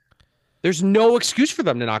pick. There's no excuse for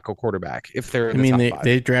them to not go quarterback if they're in the top 5.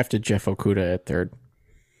 They drafted Jeff Okudah at 3rd.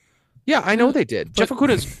 Yeah, I know they did. Jeff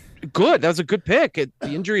Okudah's good. That was a good pick. The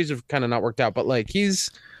injuries have kind of not worked out, but like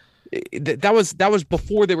that was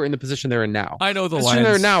before they were in the position they're in now. I know the position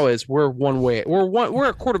Lions. they're now is we're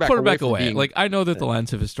a quarterback away. Like I know that the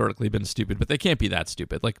Lions have historically been stupid, but they can't be that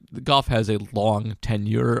stupid. Like Goff has a long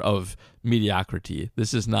tenure of mediocrity.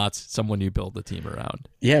 This is not someone you build the team around.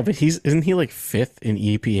 Yeah, but isn't he like 5th in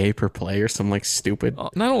EPA per play or something like stupid?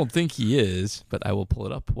 And I don't think he is, but I will pull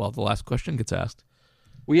it up while the last question gets asked.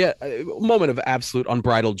 We had a moment of absolute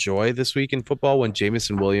unbridled joy this week in football when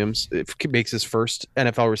Jamison Williams makes his first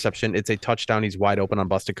NFL reception. It's a touchdown. He's wide open on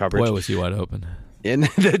busted coverage. Boy, was he wide open. And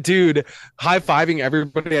the dude high-fiving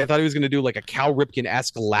everybody. I thought he was going to do like a Cal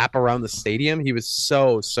Ripken-esque lap around the stadium. He was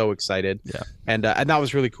so excited. Yeah. And that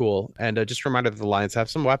was really cool. And just a reminder that the Lions have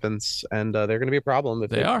some weapons, and they're going to be a problem.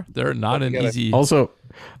 If they are. They're not an easy. Also,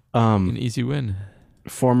 an easy win.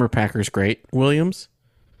 Former Packers great Williams.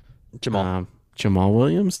 Jamal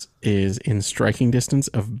Williams is in striking distance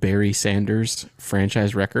of Barry Sanders'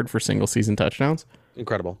 franchise record for single-season touchdowns.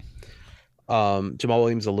 Incredible. Jamal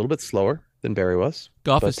Williams is a little bit slower than Barry was.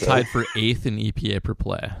 Goff is tied for 8th in EPA per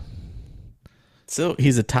play. So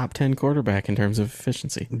he's a top 10 quarterback in terms of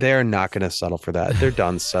efficiency. They're not going to settle for that. They're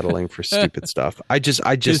done settling for stupid stuff. I just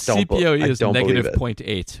His don't. CPOE is don't negative believe it.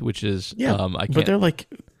 0.8, which is I can't. But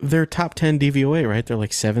they're top 10 DVOA, right? They're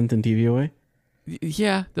like 7th in DVOA.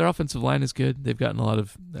 Yeah, their offensive line is good. They've gotten a lot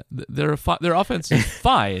of their offense is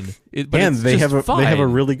fine. And they have a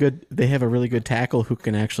really good tackle who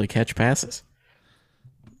can actually catch passes.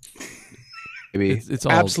 Maybe it's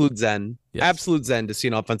all absolute zen. Yes. Absolute zen to see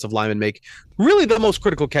an offensive lineman make really the most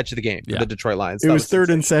critical catch of the game for the Detroit Lions. It was 3rd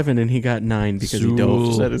and 7, and he got 9 because he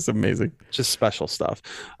dove. That is amazing. Just special stuff.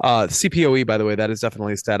 CPOE, by the way, that is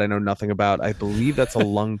definitely a stat I know nothing about. I believe that's a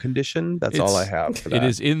lung condition. That's all I have for that. It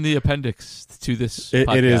is in the appendix to this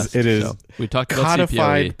podcast. It is. So we talked about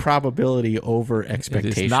codified CPOE. probability over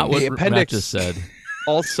expectation. It is not what the appendix Matt just said.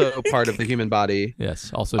 Also part of the human body.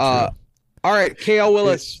 Yes, also true. All right, KL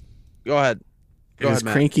Willis. Go ahead. It is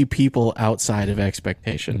cranky people outside of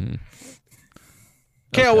expectation.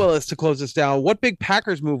 KL Willis, to close this down, what big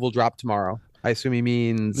Packers move will drop tomorrow? I assume he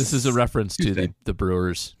means this is a reference Tuesday. to the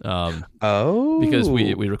Brewers. Because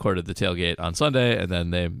we recorded the tailgate on Sunday, and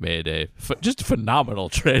then they made a just phenomenal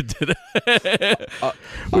trade today.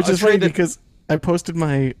 Which is funny because I posted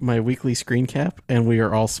my weekly screen cap, and we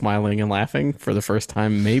are all smiling and laughing for the first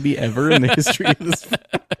time maybe ever in the history of this.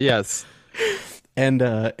 Yes. And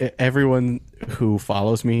everyone who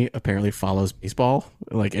follows me apparently follows baseball,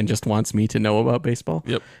 and just wants me to know about baseball.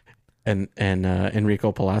 Yep. And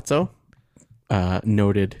Enrico Palazzo,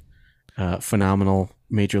 noted phenomenal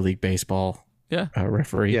Major League Baseball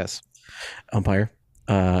referee, yes, umpire,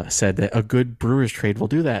 said that a good Brewers trade will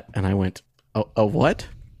do that, and I went, a what?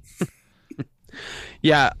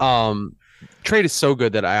 Yeah, trade is so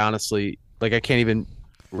good that I honestly I can't even.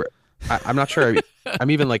 I'm not sure I'm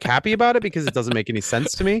even happy about it because it doesn't make any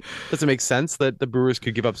sense to me. It doesn't make sense that the Brewers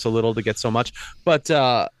could give up so little to get so much. But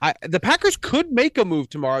the Packers could make a move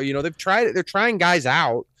tomorrow. You know, they're trying guys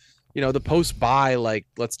out. You know, the post buy,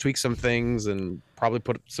 let's tweak some things and probably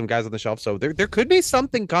put some guys on the shelf. So there could be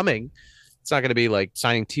something coming. It's not going to be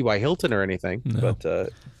signing T.Y. Hilton or anything. No. But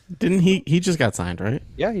Didn't he just got signed, right?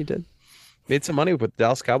 yeah, he did. Made some money with the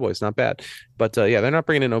Dallas Cowboys. Not bad. But yeah, they're not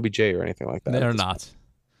bringing in OBJ or anything like that. They're not.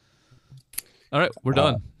 All right, we're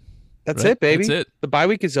done. That's Right? it, baby. That's it. The bye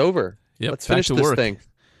week is over. Yep, Let's back finish to this work. thing.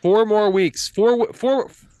 4 more weeks.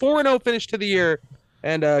 4-0 finish to the year,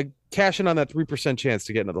 and cash in on that 3% chance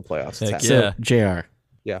to get into the playoffs. It's Heck happening. yeah. So, JR.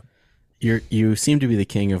 Yeah. You seem to be the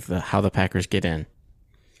king of how the Packers get in.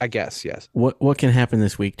 I guess, yes. What can happen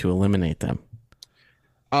this week to eliminate them?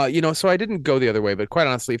 So I didn't go the other way, but quite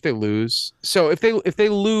honestly, if they lose,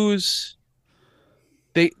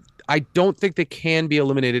 I don't think they can be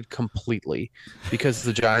eliminated completely because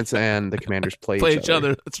the Giants and the Commanders play Each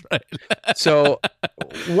other. That's right. So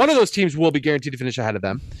one of those teams will be guaranteed to finish ahead of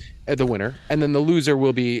them, the winner, and then the loser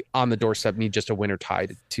will be on the doorstep, need just a winner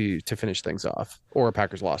tied to finish things off, or a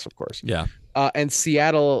Packers loss, of course. Yeah. And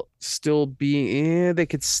Seattle still being, they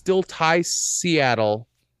could still tie Seattle,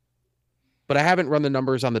 but I haven't run the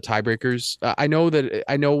numbers on the tiebreakers. I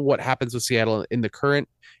know what happens with Seattle in the current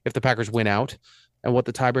if the Packers win out, and what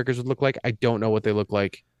the tiebreakers would look like. I don't know what they look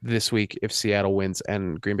like this week if Seattle wins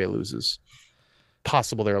and Green Bay loses.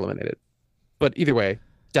 Possible they're eliminated. But either way,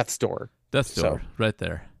 death's door. Death's door, right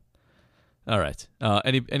there. All right.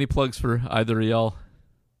 Any plugs for either of y'all?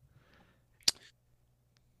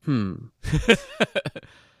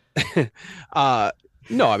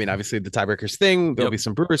 No, I mean, obviously the tiebreakers thing. There'll be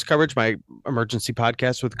some Brewers coverage. My emergency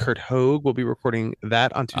podcast with Kurt Hogue. We'll be recording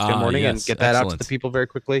that on Tuesday morning and get that out to the people very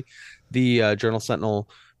quickly. The Journal Sentinel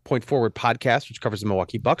Point Forward podcast, which covers the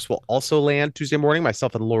Milwaukee Bucks, will also land Tuesday morning.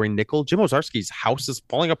 Myself and Lori Nickel. Jim Ozarski's house is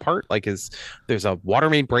falling apart. There's a water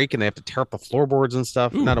main break and they have to tear up the floorboards and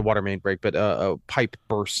stuff. Not a water main break, but a pipe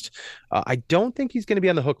burst. I don't think he's going to be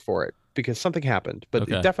on the hook for it because something happened, but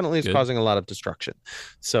it definitely is causing a lot of destruction.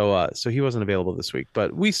 So he wasn't available this week,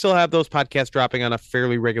 but we still have those podcasts dropping on a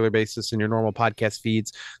fairly regular basis in your normal podcast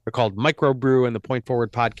feeds. They're called Microbrew and the Point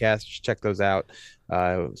Forward podcast. Just check those out.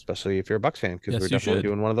 Especially if you're a Bucks fan, because we're definitely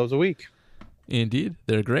doing one of those a week. Indeed,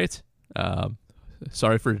 they're great.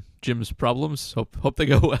 Sorry for Jim's problems. Hope they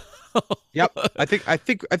go well. Yep, I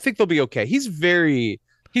think they'll be okay. He's very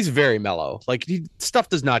mellow. Stuff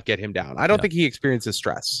does not get him down. I don't think he experiences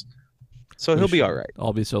stress, so he'll be all right.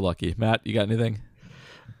 I'll be so lucky. Matt, you got anything?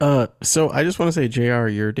 So I just want to say, JR,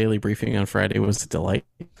 your daily briefing on Friday was a delight.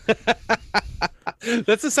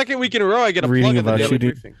 That's the second week in a row I get a reading plug of the about daily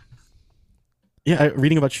shooting. briefing. Yeah,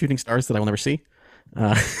 reading about shooting stars that I will never see.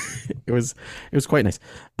 It was quite nice.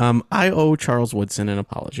 I owe Charles Woodson an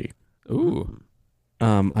apology. Ooh.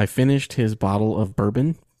 I finished his bottle of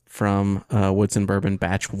bourbon from Woodson Bourbon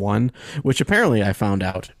Batch 1, which apparently I found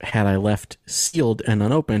out had I left sealed and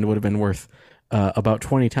unopened would have been worth about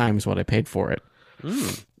 20 times what I paid for it.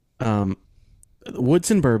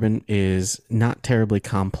 Woodson Bourbon is not terribly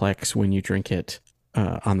complex when you drink it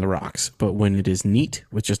on the rocks, but when it is neat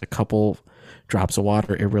with just a couple drops of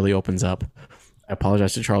water, it really opens up. I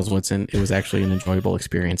apologize to Charles Woodson. It was actually an enjoyable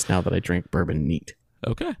experience now that I drink bourbon neat.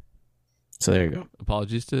 Okay. So there you go.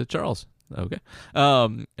 Apologies to Charles. Okay.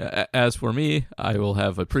 As for me, I will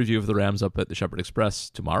have a preview of the Rams up at the Shepherd Express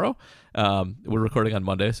tomorrow. We're recording on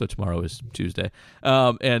Monday, so tomorrow is Tuesday.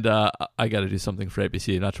 And I got to do something for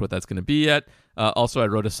ABC. Not sure what that's going to be yet. Also, I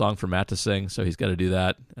wrote a song for Matt to sing, so he's got to do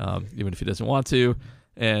that, even if he doesn't want to.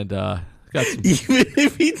 And got some, even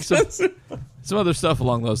if he doesn't. Some other stuff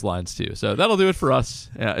along those lines too. So that'll do it for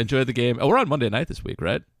us. Enjoy the game. Oh, we're on Monday night this week,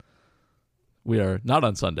 right? We are not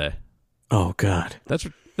on Sunday. Oh God, that's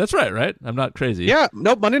right? I'm not crazy. Yeah,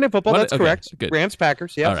 nope. Monday Night Football. That's correct. Good. Rams,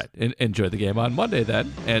 Packers. Yeah. All right. Enjoy the game on Monday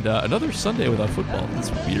then, and another Sunday without football.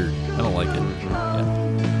 That's weird. I don't like it. Yeah.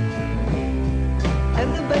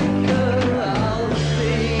 And the baker I'll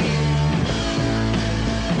see.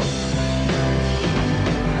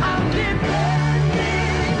 I'm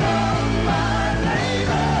depending on my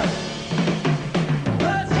labor.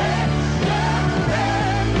 The texture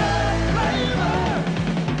and the flavor.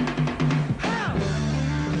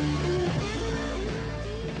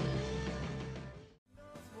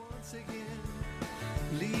 Once again,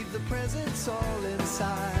 leave the presents all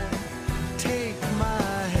inside. Take my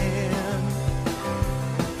hand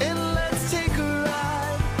and let's take a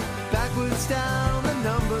ride backwards down the night.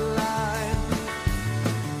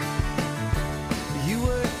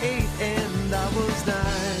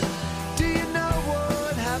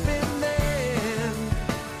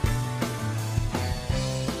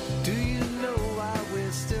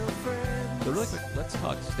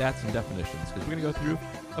 stats and definitions because we're going to go through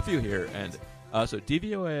a few here. And so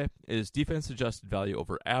DVOA is defense adjusted value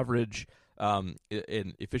over average.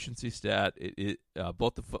 In efficiency stat,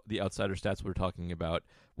 both the outsider stats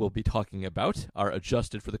we'll be talking about are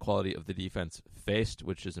adjusted for the quality of the defense faced,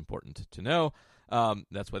 which is important to know.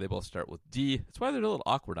 That's why they both start with D. That's why they're a little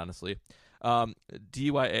awkward, honestly.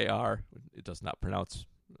 DYAR, it does not pronounce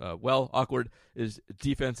awkward, is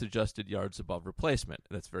defense adjusted yards above replacement.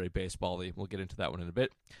 That's very baseball-y. We'll get into that one in a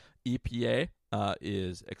bit. EPA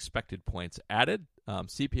is expected points added.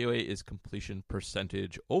 CPOA is completion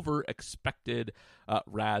percentage over expected.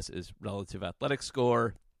 RAS is relative athletic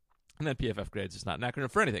score. And then PFF grades is not an acronym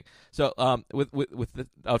for anything. So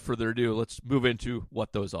without further ado, let's move into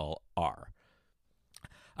what those all are.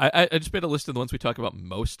 I just made a list of the ones we talk about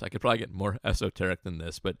most. I could probably get more esoteric than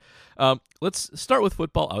this, but let's start with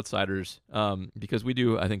Football Outsiders because we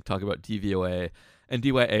do, I think, talk about DVOA and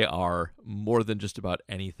DYAR more than just about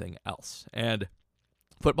anything else. And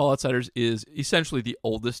Football Outsiders is essentially the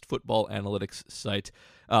oldest football analytics site.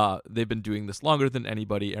 They've been doing this longer than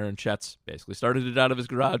anybody. Aaron Chetz basically started it out of his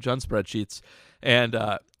garage on spreadsheets, and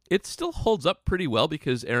it still holds up pretty well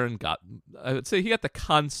because Aaron I would say he got the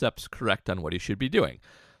concepts correct on what he should be doing.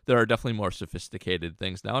 There are definitely more sophisticated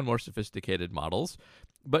things now and more sophisticated models,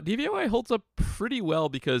 but DVOA holds up pretty well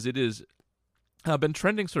because it is been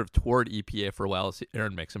trending sort of toward EPA for a while as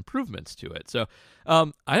Aaron makes improvements to it. So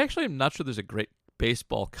I actually am not sure there's a great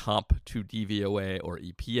baseball comp to DVOA or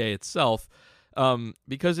EPA itself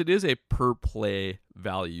because it is a per play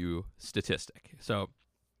value statistic. So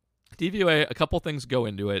DVOA, a couple things go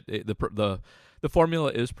into it. The formula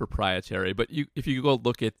is proprietary, but if you go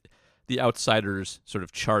look at the Outsiders sort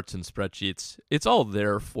of charts and spreadsheets, it's all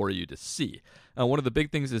there for you to see. One of the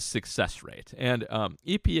big things is success rate. And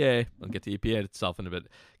EPA, I'll get to EPA itself in a bit,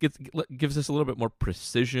 gives us a little bit more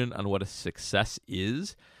precision on what a success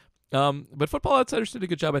is. But Football Outsiders did a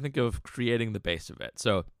good job, I think, of creating the base of it.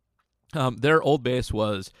 So their old base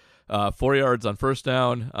was 4 yards on first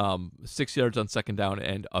down, 6 yards on second down,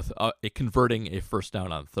 and converting a first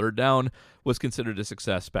down on third down was considered a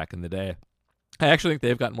success back in the day. I actually think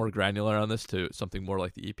they've gotten more granular on this to something more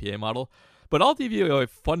like the EPA model. But all DVOA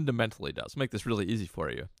fundamentally does, make this really easy for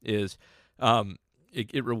you, is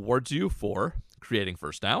it rewards you for creating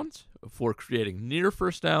first downs, for creating near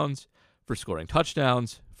first downs, for scoring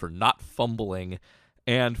touchdowns, for not fumbling,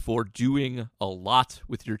 and for doing a lot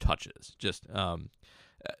with your touches. Just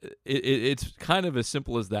it's kind of as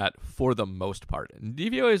simple as that for the most part. And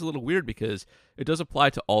DVOA is a little weird because it does apply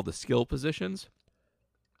to all the skill positions.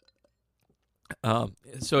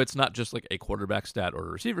 So it's not just like a quarterback stat or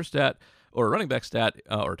a receiver stat or a running back stat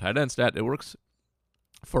or a tight end stat. It works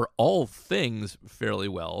for all things fairly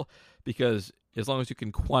well because as long as you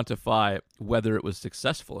can quantify whether it was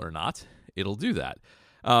successful or not, it'll do that.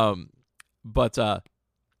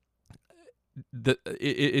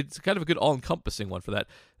 It's kind of a good all-encompassing one for that.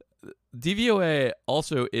 DVOA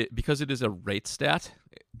also, because it is a rate stat,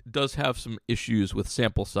 does have some issues with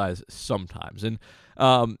sample size sometimes. And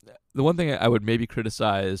the one thing I would maybe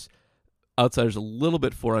criticize Outsiders a little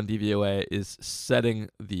bit for on DVOA is setting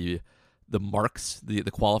the marks, the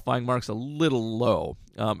qualifying marks, a little low.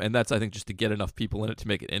 And that's, I think, just to get enough people in it to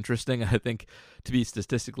make it interesting. I think to be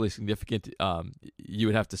statistically significant, you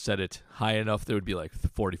would have to set it high enough there would be like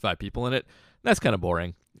 45 people in it. That's kind of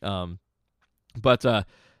boring. But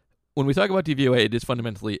when we talk about DVOA, it is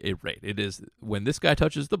fundamentally a rate. It is when this guy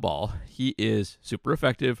touches the ball, he is super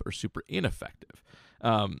effective or super ineffective.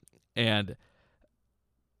 And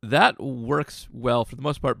that works well for the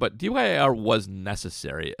most part, but DYAR was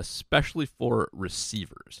necessary, especially for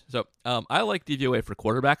receivers. So I like DVOA for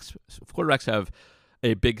quarterbacks. Quarterbacks have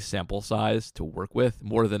a big sample size to work with,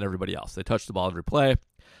 more than everybody else. They touch the ball every play.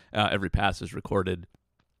 Every pass is recorded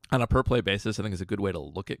on a per-play basis. I think is a good way to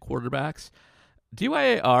look at quarterbacks.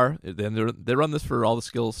 DYAR, then they run this for all the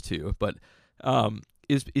skills too, but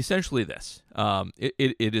is essentially this.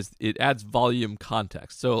 It adds volume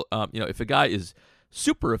context. So if a guy is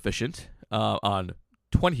super efficient on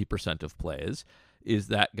 20% of plays, is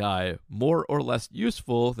that guy more or less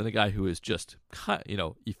useful than a guy who is just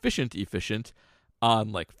efficient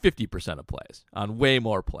on like 50% of plays, on way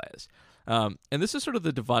more plays? And this is sort of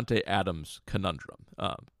the Davante Adams conundrum.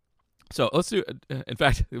 So let's do, in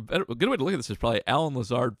fact, a good way to look at this is probably Allen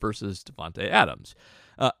Lazard versus Davante Adams.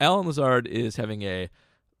 Allen Lazard is having a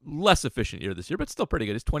less efficient year this year, but still pretty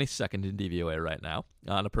good. He's 22nd in DVOA right now.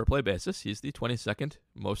 On a per-play basis, he's the 22nd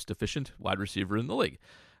most efficient wide receiver in the league.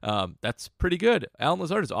 That's pretty good. Allen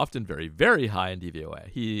Lazard is often very, very high in DVOA.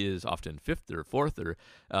 He is often 5th or 4th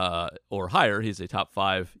or higher. He's a top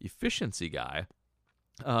 5 efficiency guy.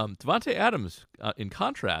 Devontae Adams, in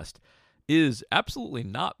contrast, is absolutely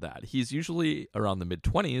not that. He's usually around the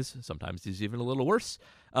mid-20s. Sometimes he's even a little worse.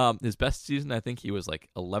 His best season, I think he was like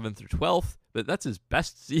 11th or 12th, but that's his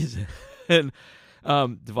best season. And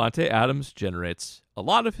Devontae Adams generates a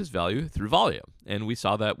lot of his value through volume. And we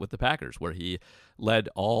saw that with the Packers, where he led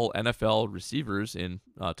all NFL receivers in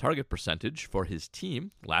target percentage for his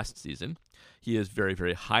team last season. He is very,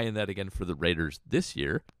 very high in that again for the Raiders this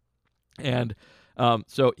year. And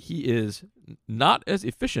so he is not as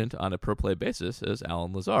efficient on a per-play basis as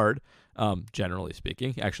Allen Lazard, generally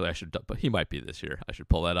speaking. Actually, but he might be this year. I should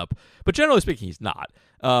pull that up. But generally speaking, he's not.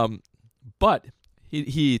 But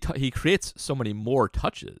he creates so many more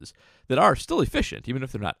touches that are still efficient, even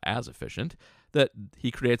if they're not as efficient, that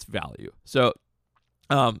he creates value. So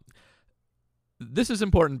this is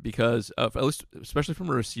important because, at least especially from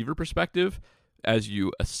a receiver perspective, as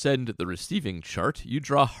you ascend the receiving chart, you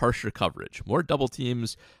draw harsher coverage, more double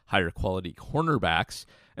teams, higher quality cornerbacks.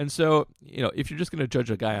 And so, if you're just going to judge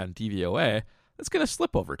a guy on DVOA, that's going to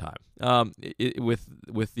slip over time with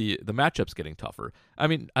the matchups getting tougher. I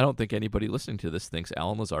mean, I don't think anybody listening to this thinks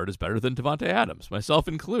Allen Lazard is better than Devontae Adams, myself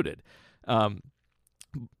included.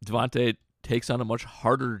 Devontae takes on a much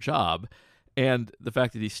harder job, and the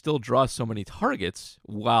fact that he still draws so many targets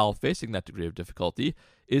while facing that degree of difficulty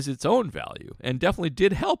is its own value, and definitely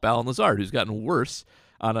did help Allen Lazard, who's gotten worse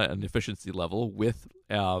on an efficiency level with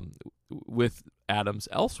Adams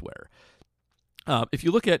elsewhere. If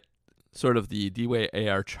you look at sort of the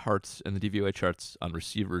DYAR charts and the DVOA charts on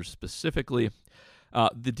receivers specifically,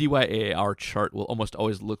 the DYAR chart will almost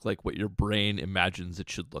always look like what your brain imagines it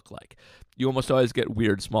should look like. You almost always get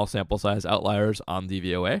weird small sample size outliers on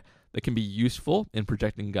DVOA that can be useful in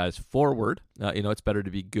projecting guys forward. It's better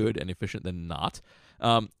to be good and efficient than not.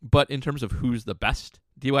 But in terms of who's the best,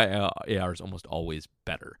 DYAR is almost always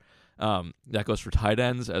better. That goes for tight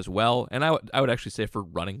ends as well, and I would actually say for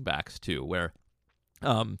running backs too, where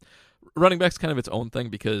running back's kind of its own thing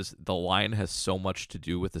because the line has so much to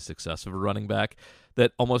do with the success of a running back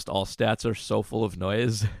that almost all stats are so full of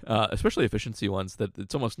noise, especially efficiency ones, that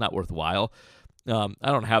it's almost not worthwhile. I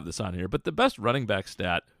don't have this on here, but the best running back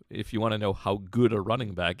stat, if you want to know how good a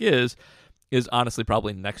running back is honestly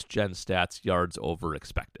probably next-gen stats yards over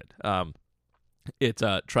expected. It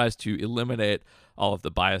tries to eliminate all of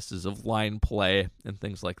the biases of line play and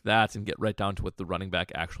things like that and get right down to what the running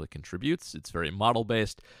back actually contributes. It's very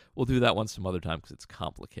model-based. We'll do that one some other time because it's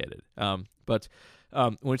complicated. But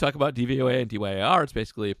when we talk about DVOA and DYAR, it's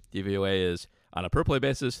basically DVOA is on a per-play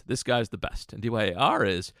basis, this guy's the best. And DYAR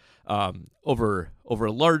is over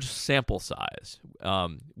a large sample size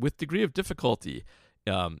with degree of difficulty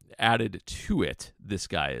added to it, this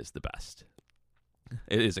guy is the best.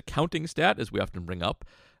 It is a counting stat, as we often bring up.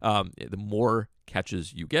 The more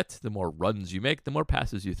catches you get, the more runs you make, the more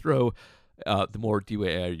passes you throw, the more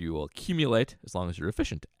DYAR you will accumulate as long as you're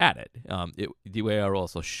efficient at it. DYAR will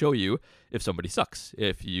also show you if somebody sucks.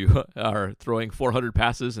 If you are throwing 400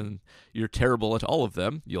 passes and you're terrible at all of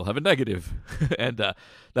them, you'll have a negative. And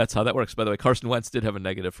that's how that works. By the way, Carson Wentz did have a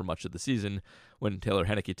negative for much of the season. When Taylor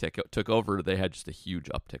Heineke took over, they had just a huge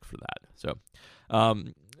uptick for that. So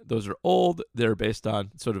those are old. They're based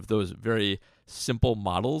on sort of those very simple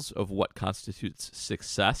models of what constitutes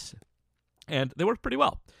success, and they work pretty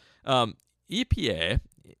well. EPA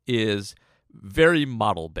is very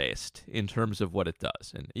model-based in terms of what it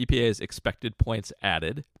does, and EPA is expected points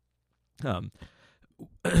added.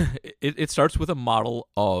 It starts with a model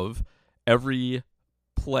of every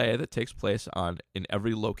play that takes place in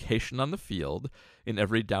every location on the field, in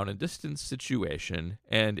every down and distance situation,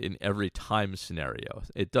 and in every time scenario.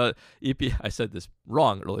 It does. EPA. I said this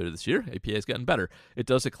wrong earlier this year. EPA has gotten better. It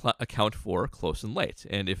does account for close and late,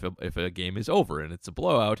 and if a game is over and it's a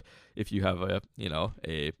blowout, if you have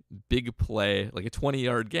a big play like a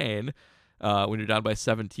 20-yard gain when you're down by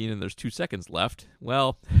 17 and there's 2 seconds left,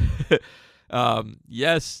 well.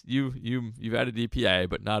 Yes, you've added EPA,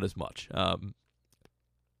 but not as much.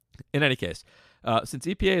 In any case, since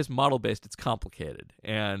EPA is model-based, it's complicated,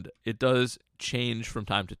 and it does change from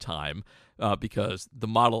time to time because the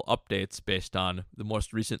model updates based on the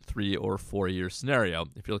most recent 3 or 4 year scenario.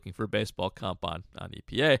 If you're looking for a baseball comp on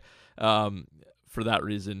EPA, for that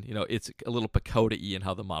reason, it's a little Pacoda-y in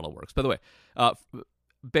how the model works. By the way,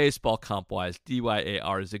 baseball comp-wise,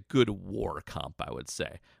 DYAR is a good war comp, I would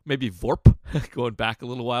say. Maybe VORP, going back a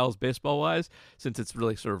little while, is baseball-wise, since it's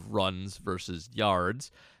really sort of runs versus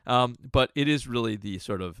yards. But it is really the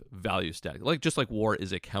sort of value stat. Just like WAR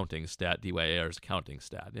is a counting stat, DYAR is a counting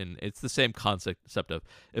stat. And it's the same concept of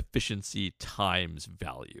efficiency times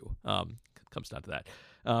value. Comes down to that.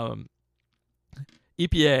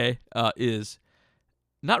 EPA is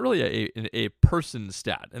not really a person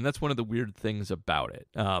stat, and that's one of the weird things about it.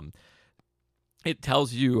 It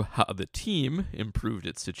tells you how the team improved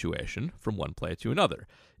its situation from one play to another.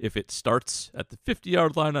 If it starts at the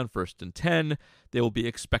 50-yard line on 1st and 10, they will be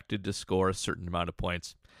expected to score a certain amount of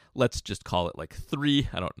points. Let's just call it like 3.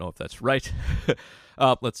 I don't know if that's right.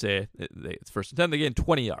 Let's say it's 1st and 10. They gain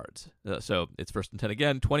 20 yards. So it's 1st and 10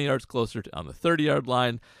 again, 20 yards closer on the 30-yard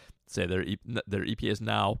line. Say their EPA is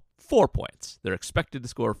now 4 points. They're expected to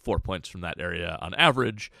score 4 points from that area on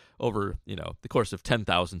average over the course of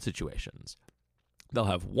 10,000 situations. They'll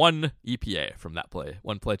have 1 EPA from that play,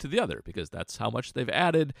 one play to the other, because that's how much they've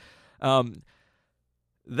added.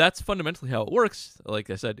 That's fundamentally how it works. Like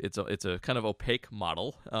I said, it's a kind of opaque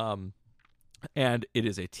model, and it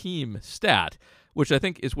is a team stat, which I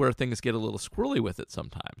think is where things get a little squirrely with it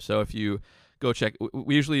sometimes. So if you go check,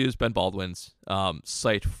 we usually use Ben Baldwin's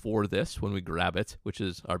site for this when we grab it, which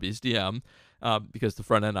is RB's DM, because the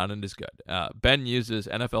front end on it is good. Ben uses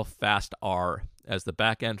NFL Fast R as the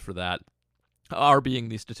back end for that. R being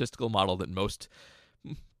the statistical model that most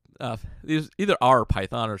either R or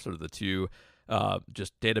Python are sort of the two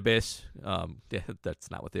just database. That's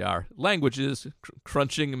not what they are. Languages,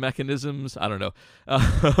 crunching mechanisms. I don't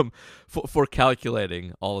know for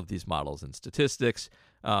calculating all of these models and statistics.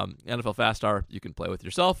 NFL Fast R you can play with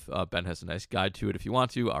yourself. Ben has a nice guide to it if you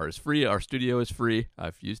want to. R is free. R Studio is free.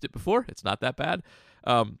 I've used it before. It's not that bad.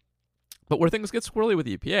 But where things get squirrely with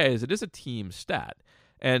EPA is it is a team stat,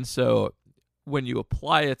 and so when you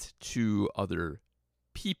apply it to other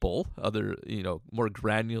people, other more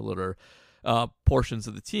granular portions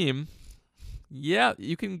of the team, yeah,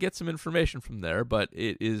 you can get some information from there, but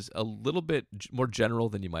it is a little bit more general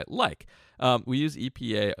than you might like. We use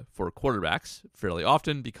EPA for quarterbacks fairly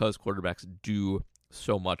often because quarterbacks do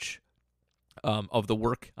so much of the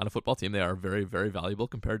work on a football team. They are very, very valuable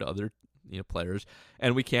compared to other players,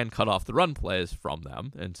 and we can cut off the run plays from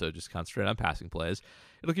them, and so just concentrate on passing plays.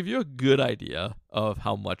 It'll give you a good idea of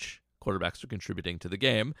how much quarterbacks are contributing to the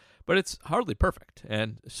game, but it's hardly perfect,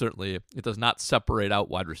 and certainly it does not separate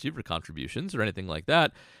out wide receiver contributions or anything like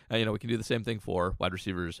that. We can do the same thing for wide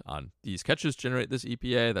receivers on these catches, generate this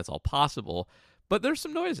EPA. That's all possible, but there's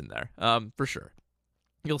some noise in there for sure.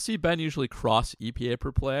 You'll see Ben usually cross EPA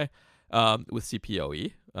per play with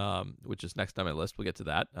CPOE, which is next on my list. We'll get to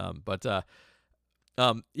that. But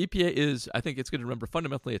EPA is, I think it's good to remember,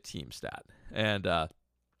 fundamentally a team stat. And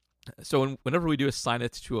so whenever we do assign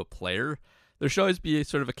it to a player, there should always be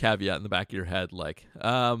sort of a caveat in the back of your head, like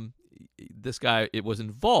this guy, it was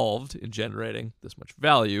involved in generating this much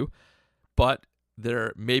value, but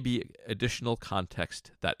there may be additional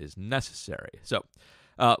context that is necessary. So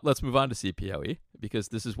let's move on to CPOE, because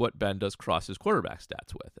this is what Ben does cross his quarterback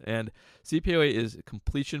stats with. And CPOE is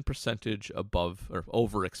completion percentage above or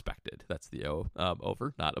over expected. That's the O,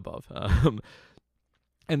 over, not above.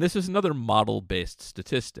 And this is another model-based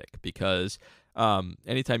statistic because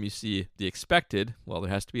anytime you see the expected, well,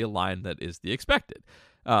 there has to be a line that is the expected.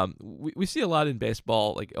 We see a lot in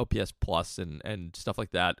baseball, like OPS plus and stuff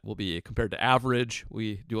like that will be compared to average.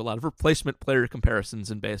 We do a lot of replacement player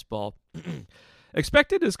comparisons in baseball.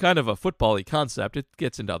 Expected is kind of a football-y concept. It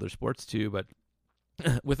gets into other sports too, but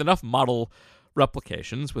with enough model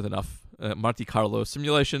replications, with enough Monte Carlo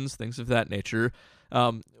simulations, things of that nature,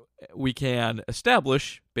 we can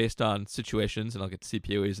establish, based on situations, and I'll get to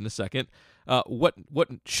CPOEs in a second, what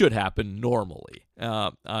should happen normally.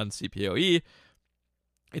 On CPOE,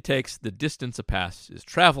 it takes the distance a pass is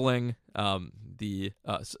traveling.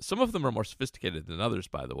 Some of them are more sophisticated than others,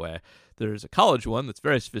 by the way. There's a college one that's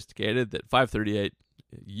very sophisticated that 538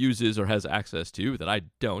 uses or has access to that I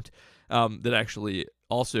don't, that actually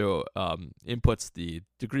also inputs the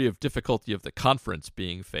degree of difficulty of the conference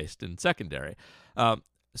being faced in secondary.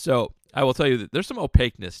 So I will tell you that there's some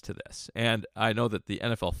opaqueness to this, and I know that the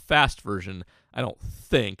NFL Fast version, I don't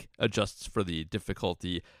think, adjusts for the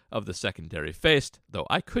difficulty of the secondary faced, though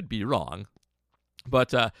I could be wrong.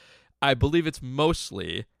 But I believe it's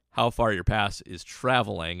mostly how far your pass is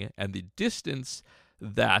traveling and the distance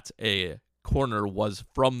that a corner was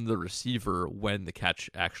from the receiver when the catch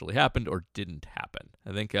actually happened or didn't happen.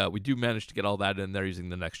 I think we do manage to get all that in there using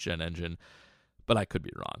the next-gen engine, but I could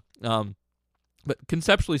be wrong. But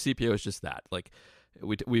conceptually, CPO is just that. Like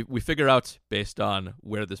we figure out based on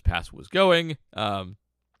where this pass was going and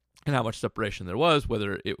how much separation there was, what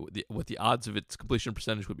the odds of its completion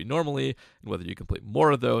percentage would be normally, and whether you complete more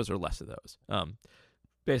of those or less of those.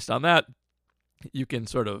 Based on that, you can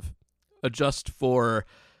sort of adjust for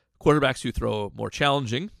quarterbacks who throw more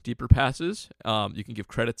challenging, deeper passes. You can give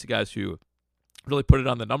credit to guys who really put it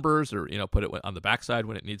on the numbers, or put it on the backside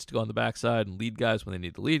when it needs to go on the backside, and lead guys when they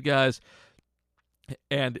need to lead guys.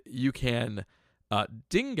 and you can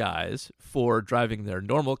ding guys for driving their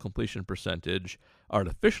normal completion percentage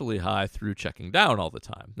artificially high through checking down all the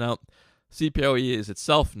time. Now, CPOE is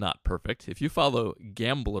itself not perfect. If you follow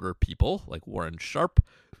gambler people like Warren Sharp,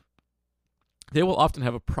 they will often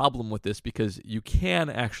have a problem with this because you can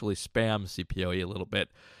actually spam CPOE a little bit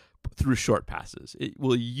through short passes. It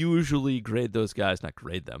will usually grade those guys, not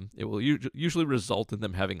grade them. It will usually result in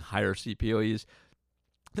them having higher CPOEs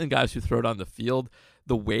than guys who throw it on the field.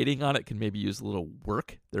 The weighting on it can maybe use a little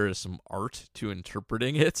work. There is some art to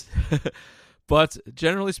interpreting it. But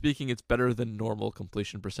generally speaking, it's better than normal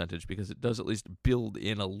completion percentage because it does at least build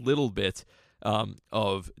in a little bit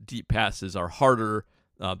of deep passes are harder.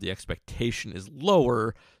 The expectation is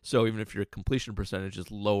lower. So even if your completion percentage is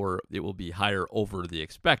lower, it will be higher over the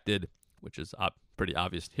expected, which is pretty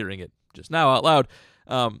obvious hearing it just now out loud.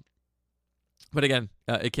 But again,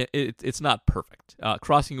 it's not perfect.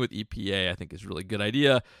 Crossing with EPA, I think, is a really good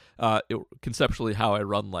idea. Conceptually, how I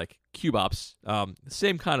run like CubeOps,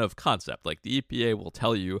 same kind of concept. Like the EPA will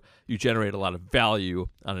tell you generate a lot of value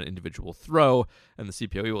on an individual throw, and the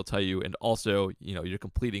CPOE will tell you, and also you're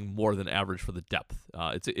completing more than average for the depth.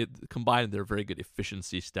 Combined, they're a very good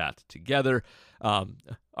efficiency stat together.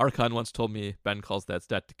 Archon once told me Ben calls that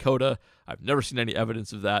stat Dakota. I've never seen any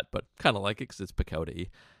evidence of that, but kind of like it because it's Pacoda-y.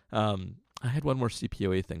 I had one more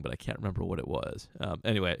CPOE thing, but I can't remember what it was.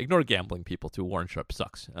 Anyway, ignore gambling people too. Warren Sharp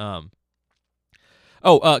sucks.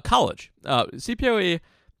 College. CPOE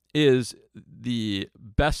is the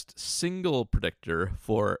best single predictor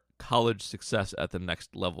for college success at the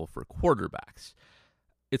next level for quarterbacks.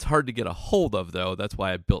 It's hard to get a hold of, though. That's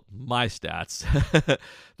why I built my stats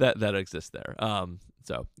that exist there.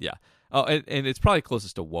 So, yeah. Oh, and it's probably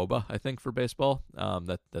closest to WOBA, I think, for baseball.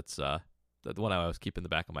 That's the one I was keeping in the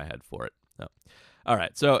back of my head for it. No. All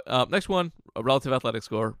right, so next one, a relative athletic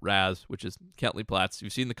score, RAS, which is Cantley Platts.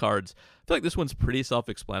 You've seen the cards. I feel like this one's pretty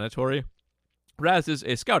self-explanatory. RAS is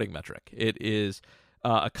a scouting metric. It is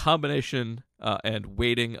a combination and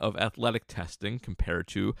weighting of athletic testing compared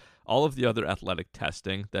to all of the other athletic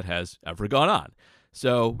testing that has ever gone on.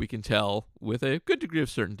 So we can tell with a good degree of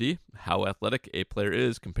certainty how athletic a player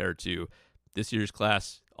is compared to this year's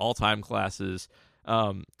class, all-time classes.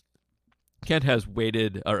 Kent has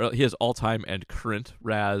weighted, or he has all-time and current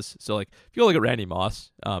RAS. So, like, if you look at Randy Moss,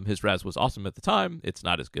 his RAS was awesome at the time. It's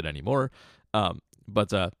not as good anymore.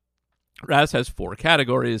 But RAS has 4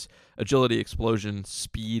 categories: agility, explosion,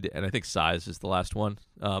 speed, and I think size is the last one.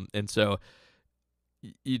 And so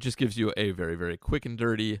it just gives you a very, very quick and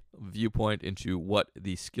dirty viewpoint into what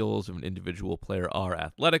the skills of an individual player are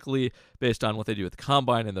athletically based on what they do at the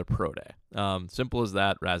combine and their pro day. Simple as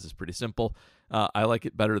that. RAS is pretty simple. I like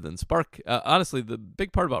it better than Spark. Honestly, the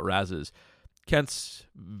big part about RAS is Kent's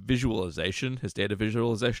visualization, his data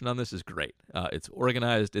visualization on this is great. It's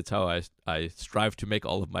organized. It's how I strive to make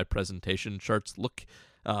all of my presentation charts look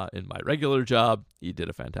in my regular job. He did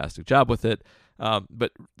a fantastic job with it.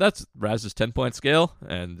 But that's RAS's 10-point scale,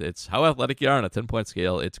 and it's how athletic you are on a 10-point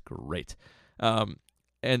scale. It's great.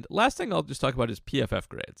 And last thing I'll just talk about is PFF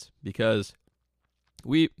grades, because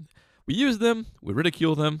we use them, we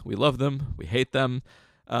ridicule them, we love them, we hate them.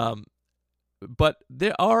 But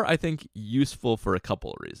they are, I think, useful for a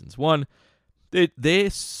couple of reasons. One, they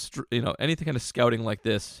anything kind of scouting like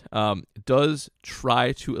this does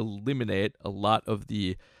try to eliminate a lot of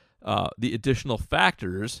the additional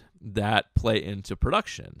factors that play into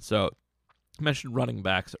production. So I mentioned running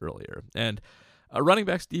backs earlier, and a running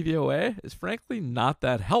back's DVOA is frankly not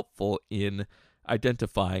that helpful in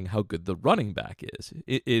identifying how good the running back is.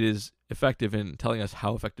 It is effective in telling us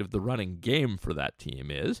how effective the running game for that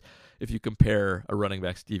team is. If you compare a running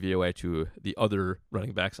back's DVOA to the other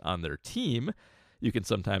running backs on their team, you can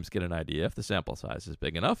sometimes get an idea if the sample size is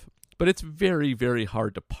big enough. But it's very, very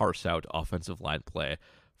hard to parse out offensive line play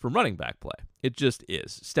from running back play. It just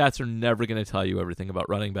is. Stats are never going to tell you everything about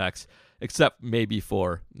running backs, except maybe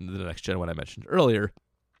for the next gen one I mentioned earlier.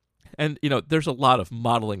 And, there's a lot of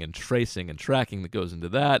modeling and tracing and tracking that goes into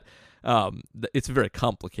that. It's a very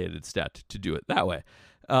complicated stat to do it that way.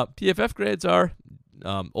 PFF grades are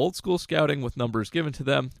old school scouting with numbers given to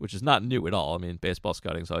them, which is not new at all. I mean, baseball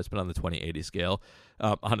scouting has always been on the 20/80 scale.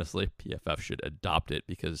 Honestly, PFF should adopt it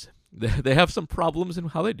because they have some problems in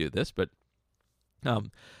how they do this, but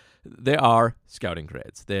they are scouting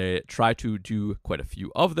grades. They try to do quite a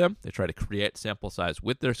few of them. They try to create sample size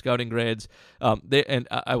with their scouting grades. And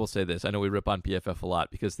I will say this, I know we rip on PFF a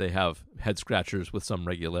lot because they have head scratchers with some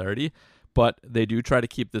regularity, but they do try to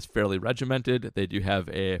keep this fairly regimented. They do have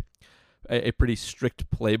a pretty strict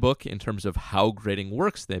playbook in terms of how grading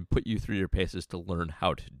works. They put you through your paces to learn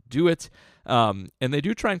how to do it. And they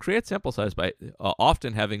do try and create sample size by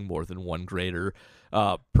often having more than one grader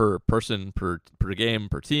per person, per game,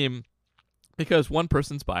 per team, because one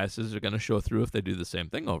person's biases are going to show through if they do the same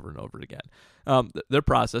thing over and over again. Their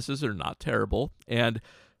processes are not terrible, and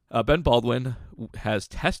Ben Baldwin has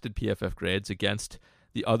tested PFF grades against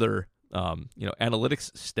the other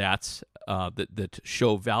analytics stats that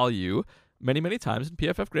show value many times, and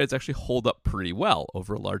PFF grades actually hold up pretty well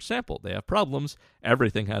over a large sample. They have problems.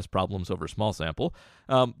 Everything has problems over a small sample,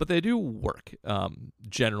 but they do work,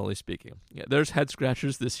 generally speaking. Yeah, there's head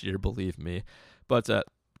scratchers this year, believe me, but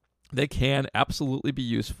they can absolutely be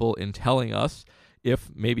useful in telling us if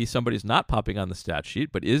maybe somebody's not popping on the stat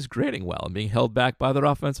sheet but is grading well and being held back by their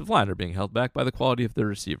offensive line or being held back by the quality of their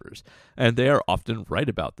receivers. And they are often right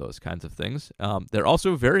about those kinds of things. They're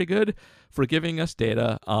also very good for giving us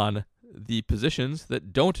data on the positions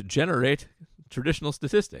that don't generate traditional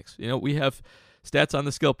statistics. We have stats on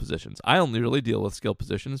the skill positions. I only really deal with skill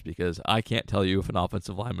positions because I can't tell you if an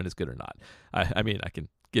offensive lineman is good or not. I mean, I can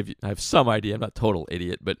I have some idea. I'm not a total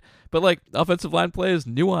idiot, but like offensive line play is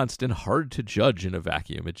nuanced and hard to judge in a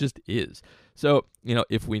vacuum. It just is. So,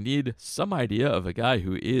 if we need some idea of a guy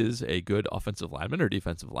who is a good offensive lineman or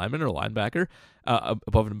defensive lineman or linebacker,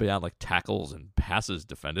 above and beyond like tackles and passes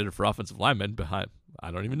defended, or for offensive linemen behind,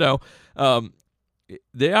 I don't even know.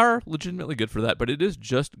 They are legitimately good for that, but it is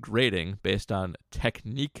just grading based on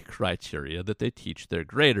technique criteria that they teach their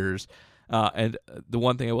graders. And the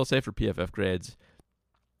one thing I will say for PFF grades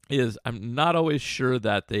is I'm not always sure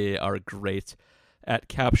that they are great at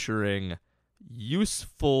capturing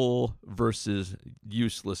useful versus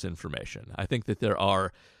useless information. I think that there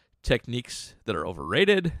are techniques that are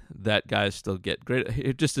overrated that guys still get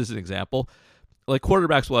great. Just as an example, like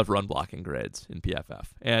quarterbacks will have run blocking grades in PFF,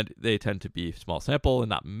 and they tend to be small sample and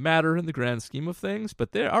not matter in the grand scheme of things,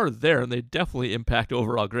 but they are there and they definitely impact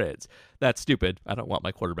overall grades. That's stupid. I don't want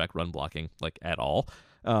my quarterback run blocking like at all.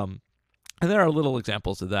 And there are little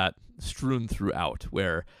examples of that strewn throughout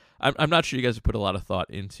where I'm not sure you guys have put a lot of thought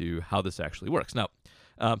into how this actually works. Now,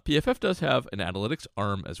 PFF does have an analytics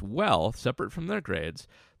arm as well, separate from their grades,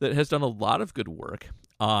 that has done a lot of good work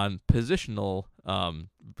on positional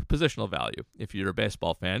value. If you're a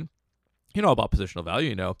baseball fan, you know about positional value.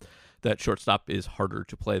 You know that shortstop is harder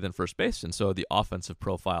to play than first base, and so the offensive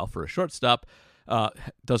profile for a shortstop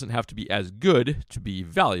doesn't have to be as good to be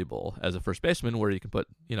valuable as a first baseman, where you can put,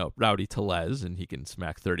 Rowdy Tellez and he can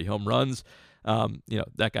smack 30 home runs.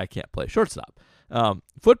 That guy can't play shortstop.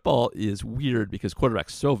 Football is weird because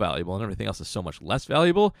quarterback's so valuable and everything else is so much less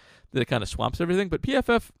valuable that it kind of swamps everything. But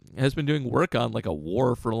PFF has been doing work on like a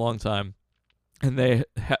war for a long time, and they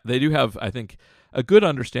do have, I think, a good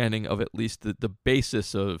understanding of at least the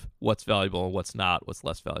basis of what's valuable and what's not, what's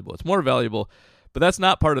less valuable, what's more valuable. But that's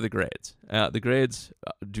not part of the grades. The grades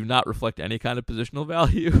do not reflect any kind of positional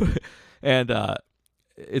value, and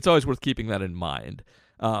it's always worth keeping that in mind.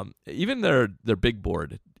 Even their big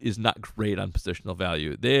board is not great on positional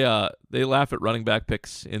value. They laugh at running back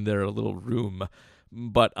picks in their little room,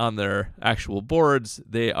 but on their actual boards,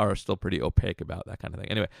 they are still pretty opaque about that kind of thing.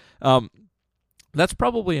 Anyway, that's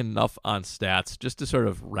probably enough on stats. Just to sort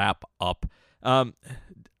of wrap up,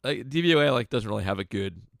 DVOA doesn't really have a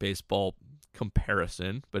good baseball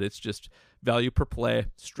comparison, but it's just value per play,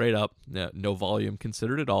 straight up, no volume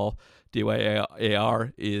considered at all.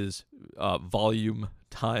 DYAR is volume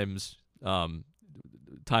times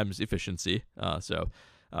efficiency. So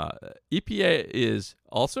EPA is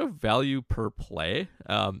also value per play.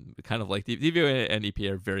 Kind of like the DVOA and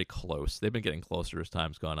EPA are very close. They've been getting closer as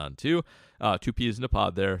time's gone on too. Two peas in a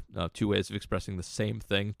pod there. Two ways of expressing the same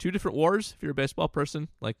thing. Two different wars if you're a baseball person.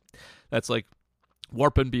 That's like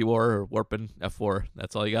Warpin' B-War or Warpin' F-War.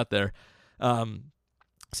 That's all you got there.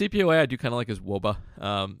 CPOA I do kind of like as WOBA.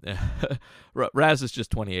 RAS is just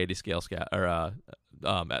 2080 scale scout, or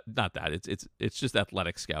not that. It's just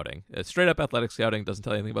athletic scouting. Straight up athletic scouting, doesn't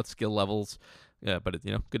tell you anything about skill levels. Yeah, but it's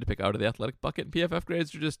good to pick out of the athletic bucket. And PFF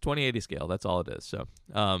grades are just 2080 scale. That's all it is. So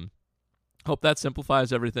hope that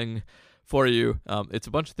simplifies everything for you. It's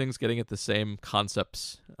a bunch of things getting at the same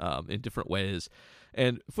concepts in different ways.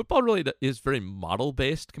 And football really is very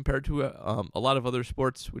model-based compared to a lot of other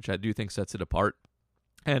sports, which I do think sets it apart.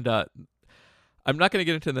 And I'm not going to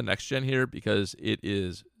get into the next gen here because it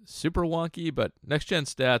is super wonky, but next gen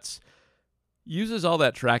stats uses all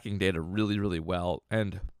that tracking data really, really well.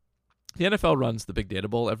 And the NFL runs the Big Data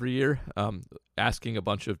Bowl every year, asking a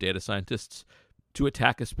bunch of data scientists to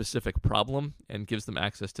attack a specific problem and gives them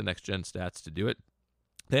access to next gen stats to do it.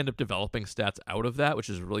 they end up developing stats out of that, which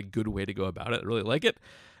is a really good way to go about it. I really like it.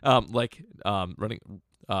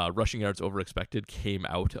 Rushing yards over expected came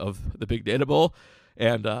out of the Big Data Bowl,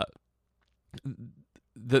 and the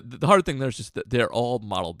hard thing there is just that they're all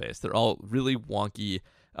model based. They're all really wonky,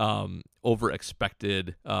 over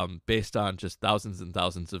expected, based on just thousands and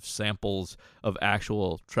thousands of samples of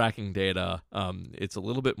actual tracking data. It's a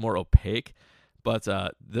little bit more opaque, but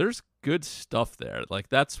there's good stuff there. Like,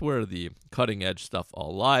 that's where the cutting edge stuff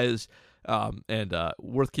all lies, and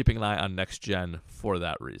worth keeping an eye on Next Gen for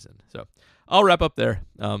that reason. So I'll wrap up there.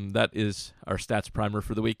 That is our stats primer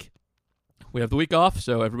for the week. We have the week off,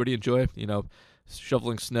 so everybody enjoy,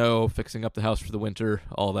 shoveling snow, fixing up the house for the winter,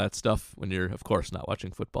 all that stuff when you're, of course, not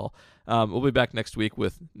watching football. We'll be back next week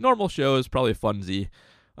with normal shows, probably a funsy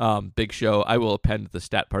big show. I will append the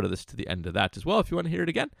stat part of this to the end of that as well if you want to hear it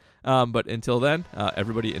again. But until then,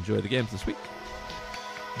 everybody enjoy the games this week.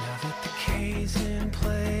 Now that the K's in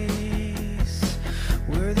place,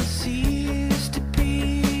 we're the sea